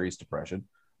signs of serious depression.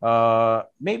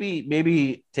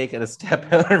 Maybe take it a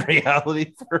step out of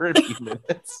reality for a few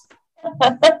minutes.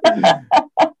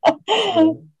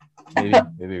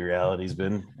 Maybe reality's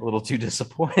been a little too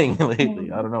disappointing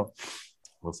lately. I don't know.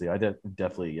 We'll see. I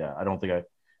definitely, I don't think I.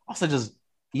 Also, just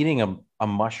eating a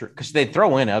mushroom because they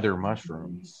throw in other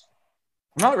mushrooms.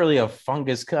 I'm not really a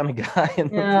fungus kind of guy in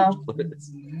the first place.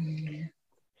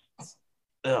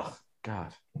 Ugh,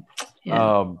 God.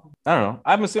 Yeah. I don't know.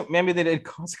 I'm assuming maybe they did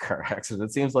cause a car accident.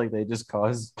 It seems like they just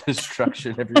cause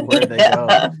destruction everywhere they go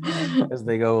as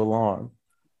they go along.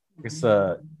 I guess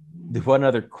the one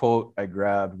other quote I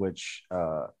grabbed, which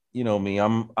you know me,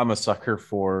 I'm a sucker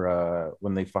for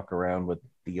when they fuck around with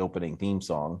the opening theme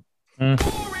song.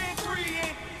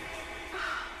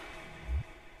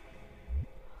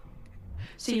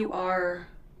 So you are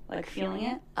like feeling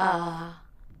it? Yeah.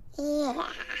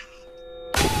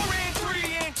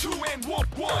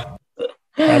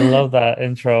 I love that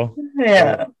intro.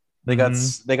 Yeah. They got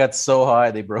so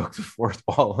high they broke the fourth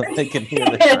wall and they can hear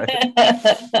the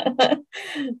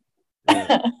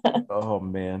cry. Oh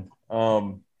man.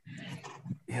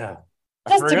 Yeah.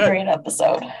 Just a great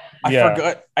episode.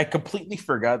 I completely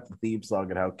forgot the theme song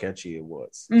and how catchy it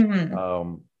was.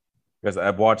 Because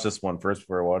I watched this one first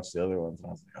before I watched the other ones, and I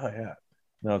was like, oh yeah.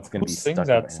 No, it's gonna Who be sings stuck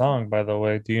that song, by the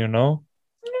way? Do you know?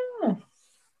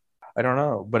 I don't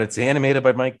know, but it's animated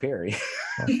by Mike Perry.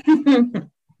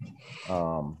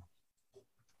 Wikipedia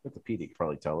could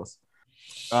probably tell us.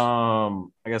 I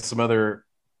guess some other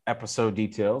episode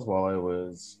details while I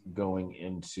was going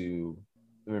into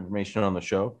the information on the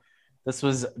show. This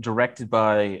was directed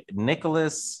by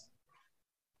Nicholas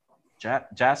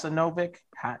Jasanovic.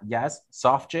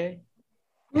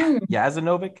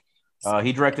 Yazanovic.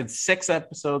 He directed 6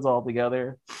 episodes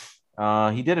altogether.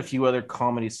 He did a few other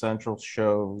Comedy Central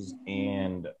shows,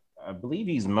 and I believe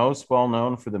he's most well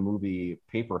known for the movie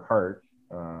Paper Heart,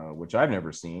 which I've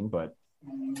never seen, but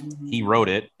he wrote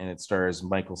it, and it stars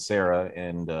Michael Cera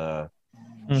and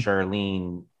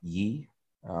Charlene Yi.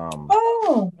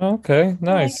 Okay,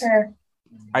 nice.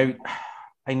 I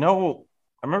know.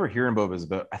 I remember hearing about this,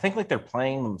 but I think like they're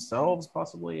playing themselves,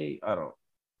 possibly. I don't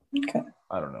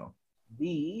know.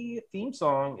 The theme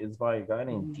song is by a guy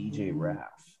named DJ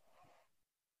Raff.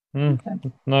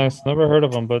 Nice. Never heard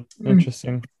of him, but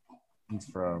interesting. He's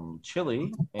from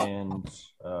Chile, and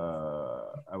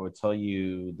I would tell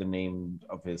you the name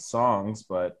of his songs,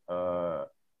 but I'm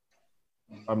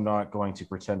not going to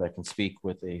pretend I can speak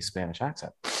with a Spanish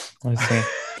accent. I see.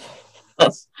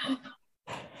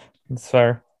 It's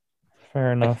fair.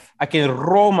 Fair enough. I can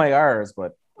roll my R's,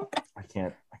 but I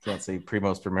can't say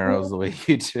Primos Primeros the way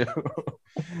you do.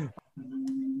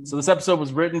 So this episode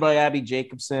was written by Abby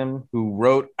Jacobson, who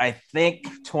wrote, I think,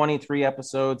 23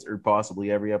 episodes, or possibly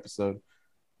every episode.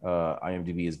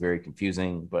 IMDb is very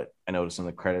confusing, but I noticed in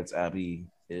the credits, Abby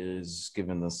is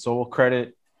given the sole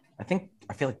credit. I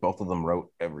feel like both of them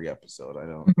wrote every episode. I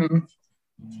don't.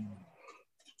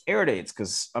 Air dates,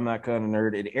 because I'm that kind of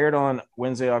nerd. It aired on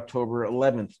Wednesday, October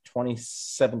 11th,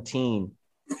 2017.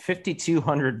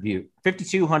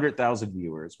 5,200,000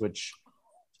 viewers, which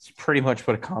is pretty much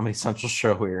what a Comedy Central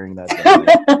show airing that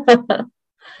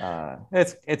day.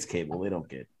 It's cable. They don't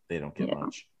get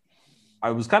much. I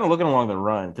was kind of looking along the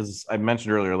run because I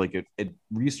mentioned earlier, like it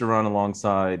used to run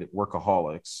alongside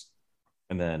Workaholics,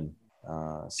 and then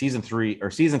season three, I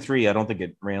don't think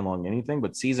it ran along anything,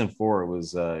 but season 4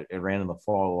 it ran in the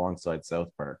fall alongside South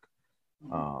Park,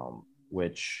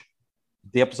 which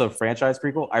the episode franchise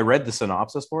prequel. I read the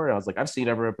synopsis for it. I was like, I've seen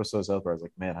every episode of South Park. I was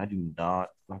like, man, I do not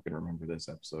fucking remember this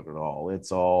episode at all.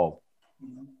 It's all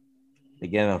they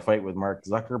get in a fight with Mark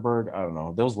Zuckerberg. I don't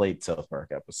know, those late South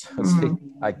Park episodes.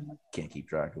 I can't keep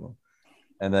track of them.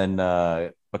 And then,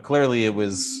 but clearly it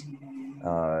was.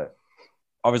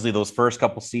 Obviously, those first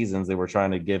couple seasons, they were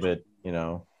trying to give it,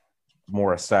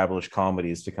 more established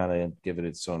comedies to kind of give it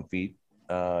its own feet.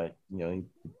 You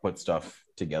put stuff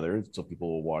together so people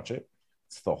will watch it.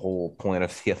 It's the whole point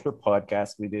of the other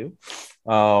podcast we do.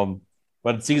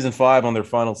 But in season 5, on their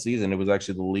final season, it was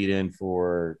actually the lead-in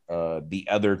for The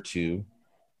Other Two,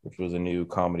 which was a new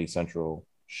Comedy Central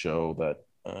show that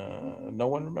no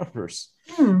one remembers.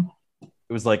 It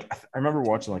was like, I remember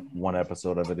watching like one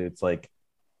episode of it. It's like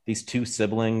these two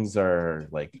siblings are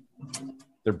like,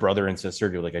 their brother and sister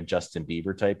do like a Justin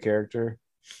Bieber type character.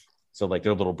 So like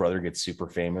their little brother gets super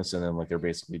famous, and then like they're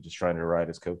basically just trying to ride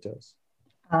his coattails.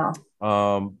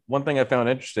 One thing I found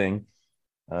interesting,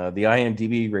 the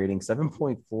IMDb rating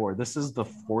 7.4. This is the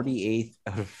 48th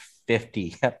out of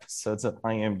 50 episodes of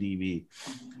IMDb.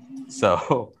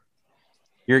 So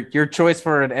your choice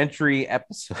for an entry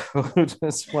episode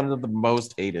is one of the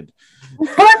most hated.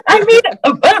 But I mean,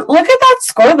 look at that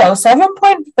score though,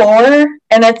 7.4,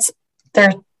 and it's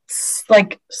their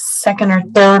like second or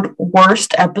third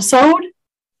worst episode.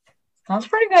 That's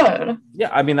pretty good. Yeah,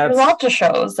 I mean, that's there's lots of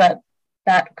shows that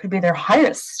could be their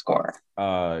highest score.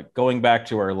 Going back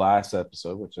to our last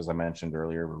episode, which, as I mentioned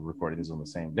earlier, we're recording this on the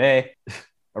same day.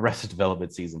 Arrested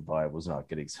Development season 5 was not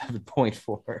getting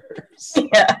 7.4.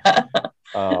 Yeah.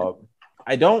 I'm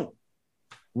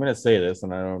gonna say this,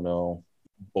 and I don't know,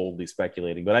 boldly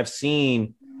speculating, but I've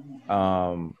seen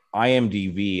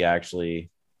IMDb actually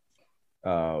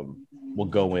will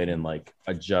go in and like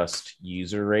adjust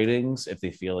user ratings if they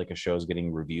feel like a show is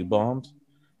getting review bombed.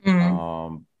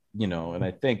 And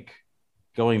I think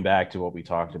going back to what we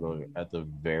talked about at the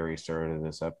very start of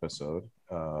this episode,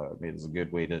 it's a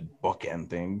good way to bookend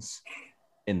things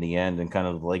in the end. And kind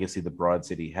of the legacy that Broad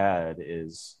City had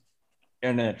is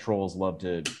internet trolls love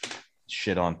to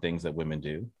shit on things that women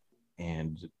do.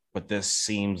 But this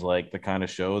seems like the kind of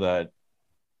show that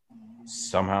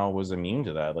somehow was immune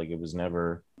to that. Like it was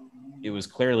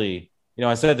clearly,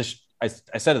 I said I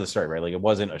said at the start, right? Like it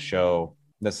wasn't a show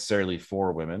necessarily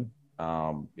for women.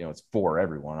 It's for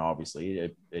everyone.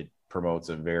 Obviously, it promotes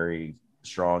a very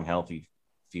strong, healthy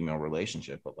female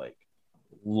relationship. But like,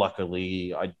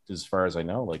 luckily, as far as I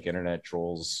know, like internet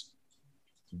trolls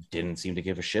didn't seem to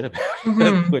give a shit about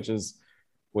it,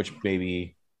 which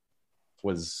maybe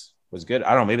was good.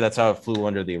 I don't know. Maybe that's how it flew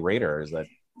under the radar, is that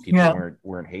people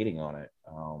weren't hating on it.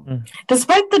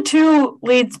 Despite the two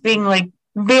leads being like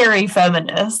very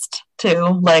feminist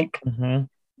too, like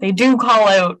they do call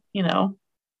out,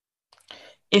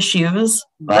 issues,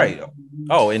 right?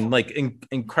 Oh, and like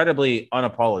incredibly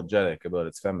unapologetic about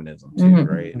its feminism too,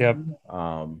 right? Yep.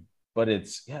 But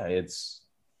it's on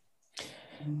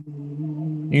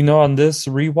this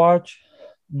rewatch,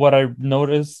 what I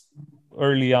noticed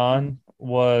early on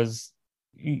was,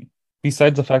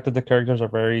 besides the fact that the characters are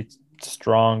very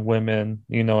strong women,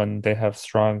 and they have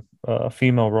strong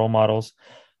female role models,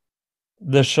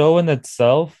 the show in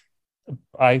itself,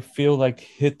 I feel like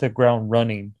hit the ground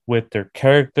running with their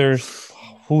characters,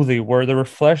 who they were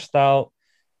fleshed out,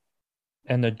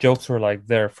 and the jokes were like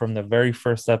there from the very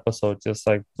first episode, just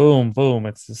like boom, boom.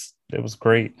 It was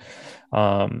great.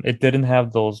 It didn't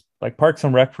have those, like Parks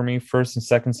and Rec for me, first and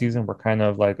second season were kind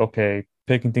of like, okay,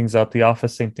 picking things up. The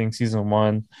Office, same thing, season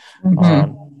 1. But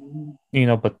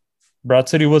Broad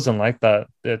City wasn't like that.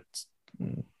 I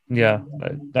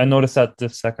noticed that the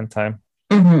second time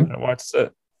I watched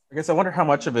it. I guess I wonder how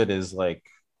much of it is like,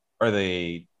 are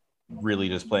they really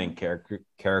just playing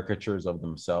caricatures of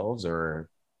themselves, or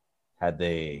had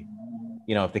they,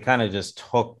 if they kind of just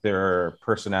took their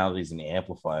personalities and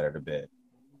amplified it a bit?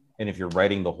 And if you're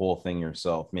writing the whole thing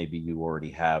yourself, maybe you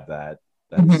already have that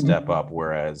step up.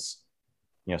 Whereas,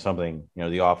 something,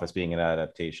 The Office being an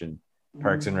adaptation,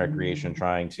 Parks and Recreation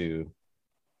trying to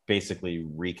basically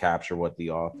recapture what The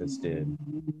Office did.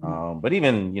 But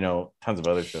even, tons of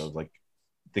other shows, like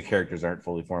the characters aren't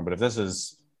fully formed. But if this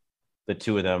is the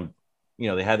two of them,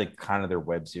 they had their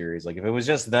web series. Like if it was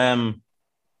just them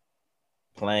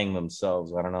playing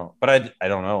themselves, I don't know. But I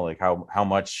don't know, like how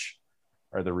much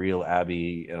are the real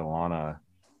Abby and Alana,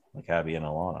 like Abby and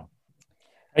Alana?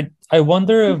 I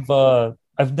wonder if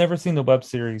I've never seen the web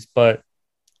series, but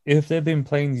if they've been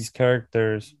playing these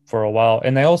characters for a while.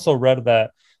 And I also read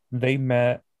that they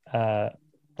met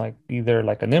like either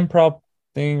like an improv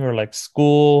thing or like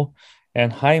school,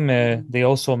 and Jaime, they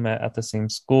also met at the same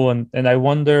school. And I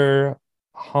wonder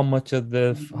how much of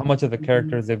the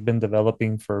characters they've been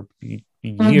developing for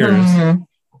years,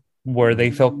 where they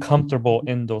felt comfortable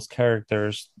in those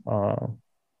characters,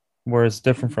 where it's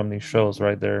different from these shows,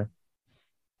 right? They're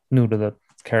new to the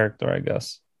character, I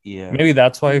guess. Yeah, maybe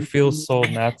that's why it feels so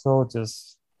natural.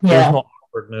 Just there's no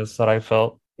awkwardness that I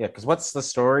felt. Yeah, because what's the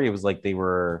story? It was like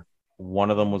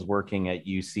one of them was working at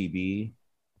UCB,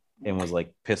 and was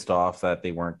like pissed off that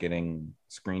they weren't getting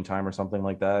screen time or something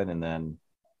like that, and then,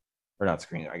 or not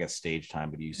screen, I guess stage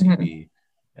time, but UCB,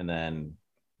 and then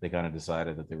they kind of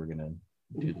decided that they were gonna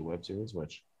do the web series,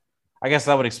 which I guess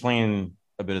that would explain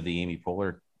a bit of the Amy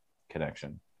Poehler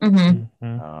connection.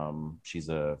 She's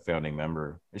a founding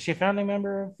member. Is she a founding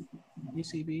member of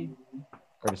UCB,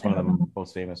 or just one of the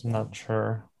most famous ones? Not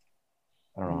sure.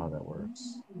 I don't know how that works.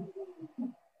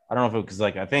 I don't know if it, because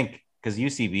like I think because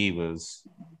UCB was,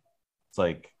 it's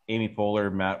like Amy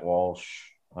Poehler, Matt Walsh,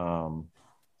 the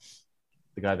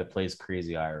guy that plays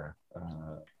Crazy Ira,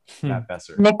 Matt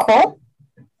Besser, Nicole.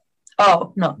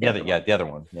 Oh no, the other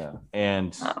one,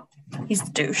 and he's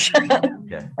the douche.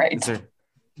 Yeah, right.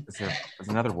 Is there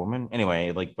another woman?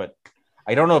 Anyway, like, but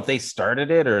I don't know if they started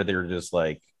it or they're just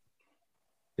like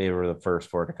they were the first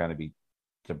four to kind of be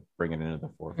to bring it into the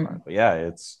forefront. But yeah,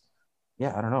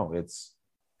 I don't know. It's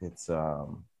I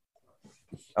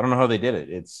don't know how they did it.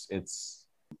 It's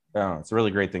I don't know, it's a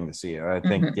really great thing to see. I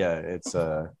think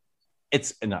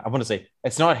and I want to say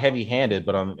it's not heavy-handed,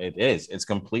 but it is. It's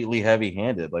completely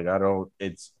heavy-handed. Like I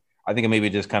think it maybe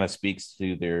just kind of speaks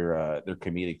to their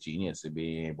comedic genius of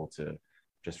being able to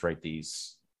just write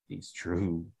these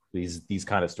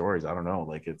kind of stories. I don't know.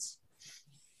 Like it's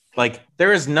like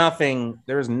there is nothing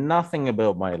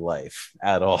about my life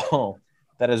at all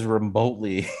that is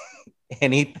remotely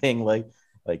anything like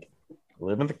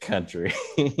live in the country.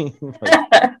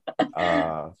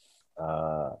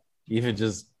 Even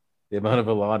just the amount of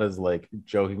Alana's like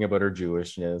joking about her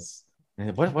Jewishness.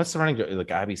 And what's the running joke?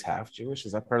 Like Abby's half Jewish?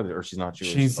 Is that part of it, or she's not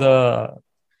Jewish? She's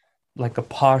like a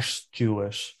posh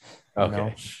Jewish.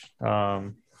 Okay.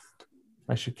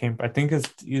 Like she came. I think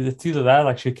it's either that,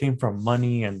 like she came from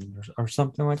money and or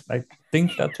something like. I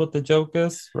think that's what the joke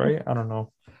is, right? I don't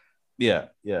know. Yeah.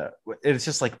 It's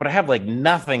just like, but I have like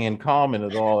nothing in common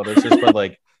at all. And it's just,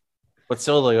 but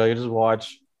still, like I just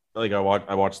watch. Like I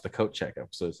watched the Coat Check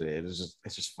episode today. It's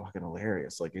just fucking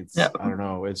hilarious. Like I don't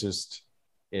know.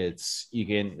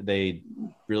 They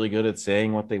really good at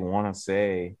saying what they want to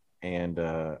say, and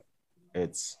I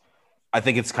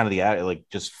think it's kind of the like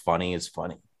just funny is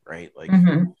funny, right? Like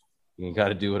you got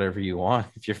to do whatever you want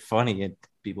if you're funny, and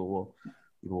people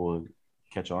will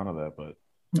catch on to that. But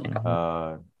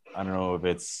I don't know if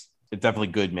it's definitely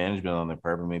good management on their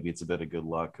part, but maybe it's a bit of good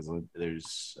luck because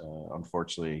there's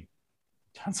unfortunately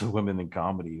tons of women in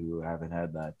comedy who haven't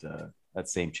had that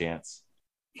same chance.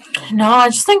 No, I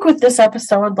just think with this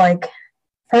episode, like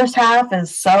first half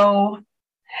is so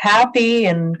happy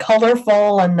and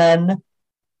colorful, and then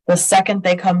the second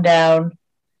they come down,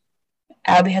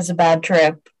 Abby has a bad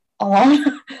trip.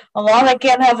 Alana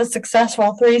can't have a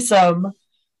successful threesome.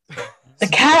 The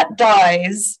cat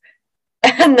dies,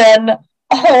 and then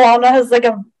Alana has like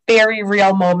a very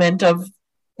real moment of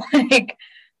like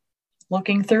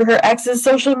looking through her ex's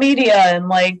social media and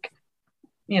like,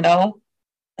 you know,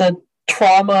 the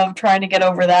trauma of trying to get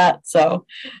over that. So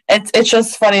it's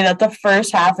just funny that the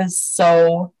first half is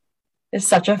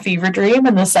such a fever dream,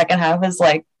 and the second half is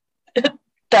like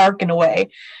dark in a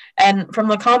way. And from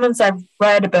the comments I've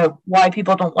read about why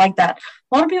people don't like that,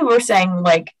 a lot of people were saying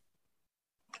like,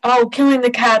 oh, killing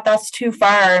the cat, that's too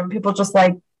far, and people just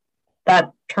like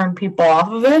that turned people off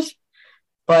of it.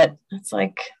 But it's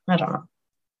like, I don't know.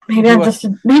 Maybe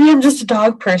I'm just a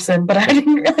dog person, but I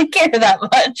didn't really care that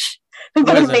much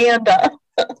about Amanda.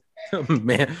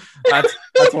 Man,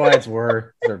 that's why it's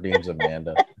worse. Her name's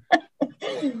Amanda.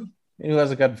 Who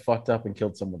hasn't gotten fucked up and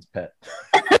killed someone's pet?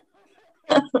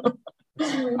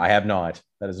 I have not.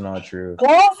 That is not true.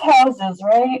 Glass houses,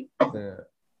 right?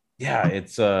 Yeah,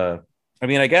 it's I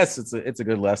mean, I guess it's a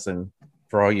good lesson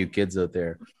for all you kids out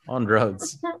there on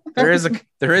drugs. There is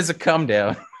a come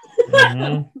down.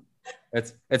 Mm-hmm.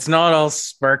 It's not all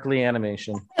sparkly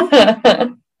animation.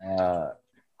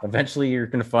 Eventually, you're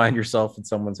gonna find yourself in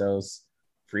someone's house,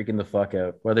 freaking the fuck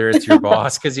out. Whether it's your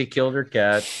boss because you killed her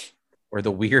cat, or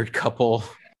the weird couple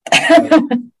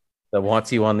that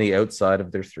wants you on the outside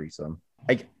of their threesome.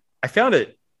 I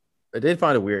did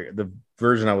find it weird. The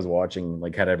version I was watching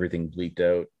like had everything bleeped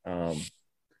out.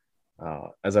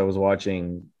 As I was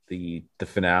watching the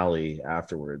finale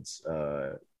afterwards,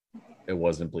 it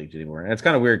wasn't bleeped anymore, and it's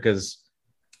kind of weird because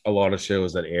a lot of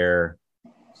shows that air,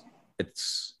 I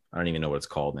don't even know what it's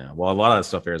called now. Well, a lot of that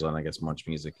stuff airs on, I guess, Much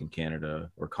Music in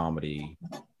Canada or comedy,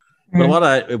 but a lot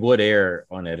of it would air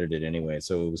unedited anyway.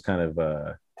 So it was kind of,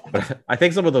 but I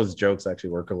think some of those jokes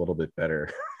actually work a little bit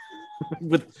better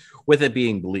with it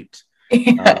being bleeped.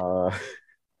 But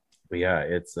yeah,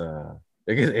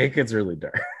 it gets really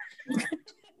dark.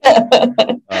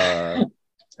 And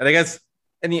I guess,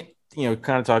 and you know,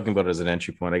 kind of talking about it as an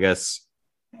entry point, I guess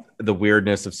the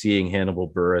weirdness of seeing Hannibal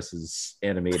Buress's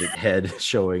animated head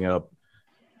showing up.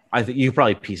 I think you could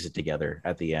probably piece it together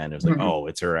at the end. It was like, oh,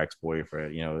 it's her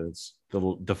ex-boyfriend. You know, it's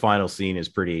the final scene is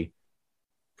pretty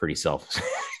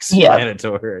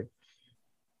self-explanatory.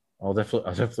 I'll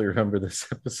definitely remember this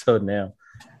episode now.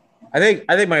 I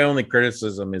think my only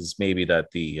criticism is maybe that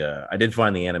I did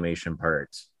find the animation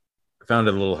part. I found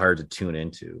it a little hard to tune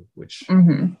into, which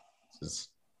is,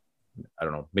 I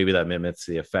don't know, maybe that mimics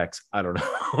the effects. I don't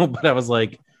know. But I was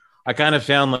like, I kind of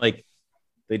found like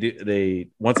they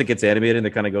once it gets animated and they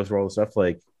kind of go through all the stuff,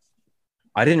 like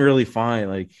I didn't really find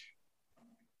like,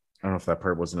 I don't know if that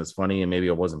part wasn't as funny and maybe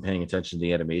I wasn't paying attention to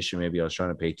the animation. Maybe I was trying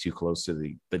to pay too close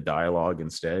to the dialogue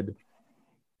instead.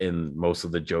 And most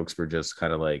of the jokes were just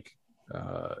kind of like,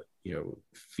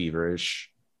 feverish.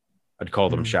 I'd call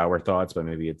them shower thoughts, but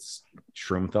maybe it's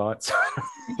shroom thoughts.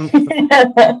 I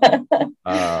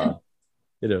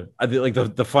feel like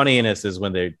the funniness is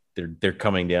when they're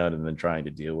coming down and then trying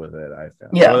to deal with it. I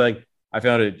found, I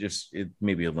found it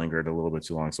maybe it lingered a little bit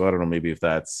too long. So I don't know. Maybe if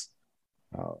that's,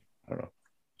 I don't know.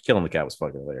 Killing the cat was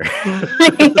fucking hilarious.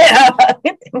 Yeah, I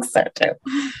think so too.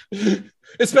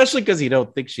 Especially because you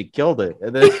don't think she killed it,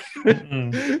 and then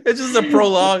it's just a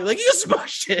prologue. Like you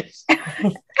smushed it,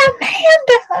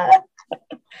 Amanda.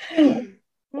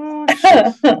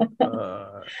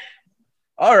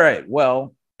 All right.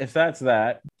 Well, if that's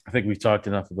that, I think we've talked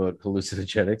enough about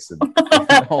hallucinogenics and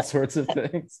all sorts of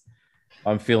things.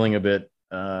 I'm feeling a bit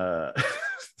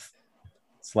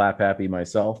slap happy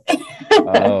myself.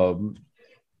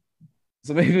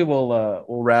 So maybe we'll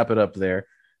wrap it up there.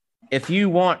 If you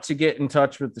want to get in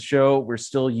touch with the show, we're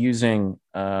still using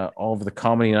all of the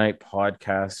Comedy Night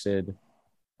podcasted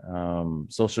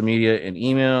social media and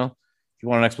email. If you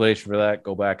want an explanation for that,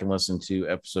 go back and listen to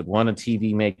episode 1 of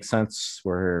TV Makes Sense,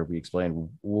 where we explain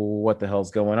what the hell's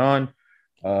going on.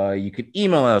 You could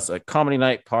email us at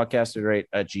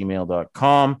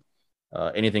comedynightpodcastedright@gmail.com.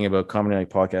 Anything about Comedy Night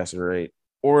Podcasted Right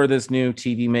or this new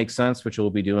TV Makes Sense, which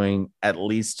we'll be doing at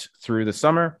least through the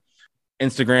summer.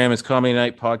 Instagram is Comedy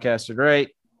Night Podcasted Right.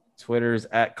 Twitter's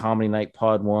at Comedy Night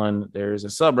Pod 1. There's a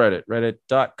subreddit,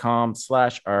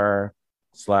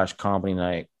 reddit.com/r/Comedy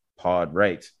Night Pod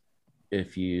Right.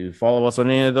 If you follow us on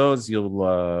any of those,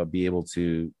 you'll be able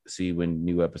to see when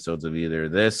new episodes of either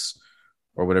this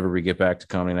or whatever we get back to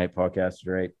Comedy Night Podcasted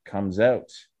Right comes out.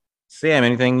 Sam,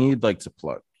 anything you'd like to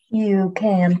plug? You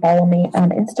can follow me on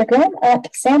Instagram at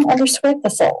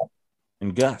Sam_Thistle.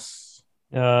 And Gus?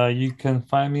 You can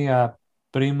find me at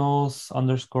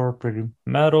Primos_Pretty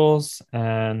Metals,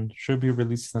 and should be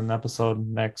releasing an episode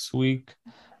next week.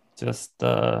 Just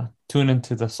tune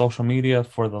into the social media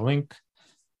for the link,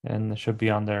 and it should be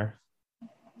on there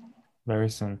very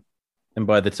soon. And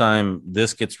by the time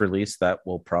this gets released, that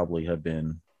will probably have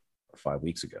been 5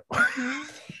 weeks ago.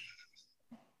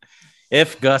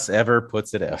 If Gus ever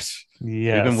puts it out.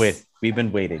 Yes. We've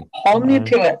been waiting. Hold me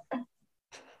to it.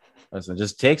 Listen,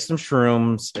 just take some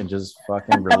shrooms and just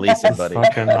fucking release it, buddy.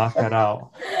 Fucking knock it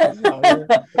out.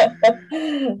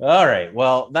 All right.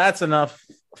 Well, that's enough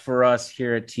for us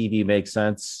here at TV Makes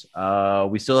Sense.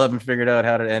 We still haven't figured out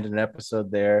how to end an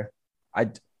episode there.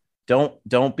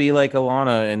 Don't be like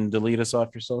Alana and delete us off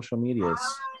your social medias.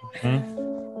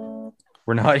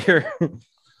 We're not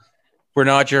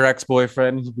your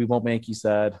ex-boyfriend. We won't make you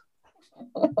sad.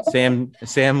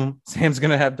 Sam's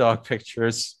gonna have dog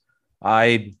pictures.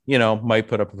 I might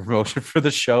put up a promotion for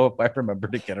the show if I remember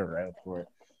to get around for it.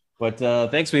 But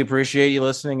thanks. We appreciate you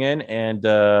listening in, and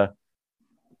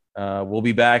we'll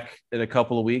be back in a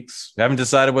couple of weeks. We haven't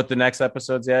decided what the next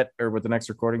episode's yet or what the next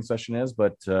recording session is,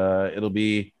 but it'll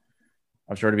be,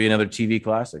 I'm sure, to be another TV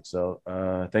classic. So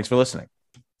thanks for listening.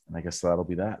 And I guess that'll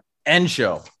be that. End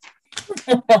show.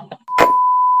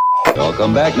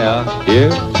 Welcome back now. Here.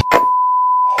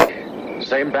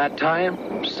 Same bat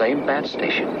time, same bat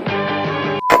station.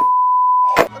 Okay,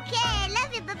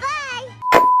 love you. Bye-bye.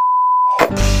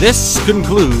 This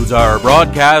concludes our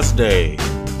broadcast day.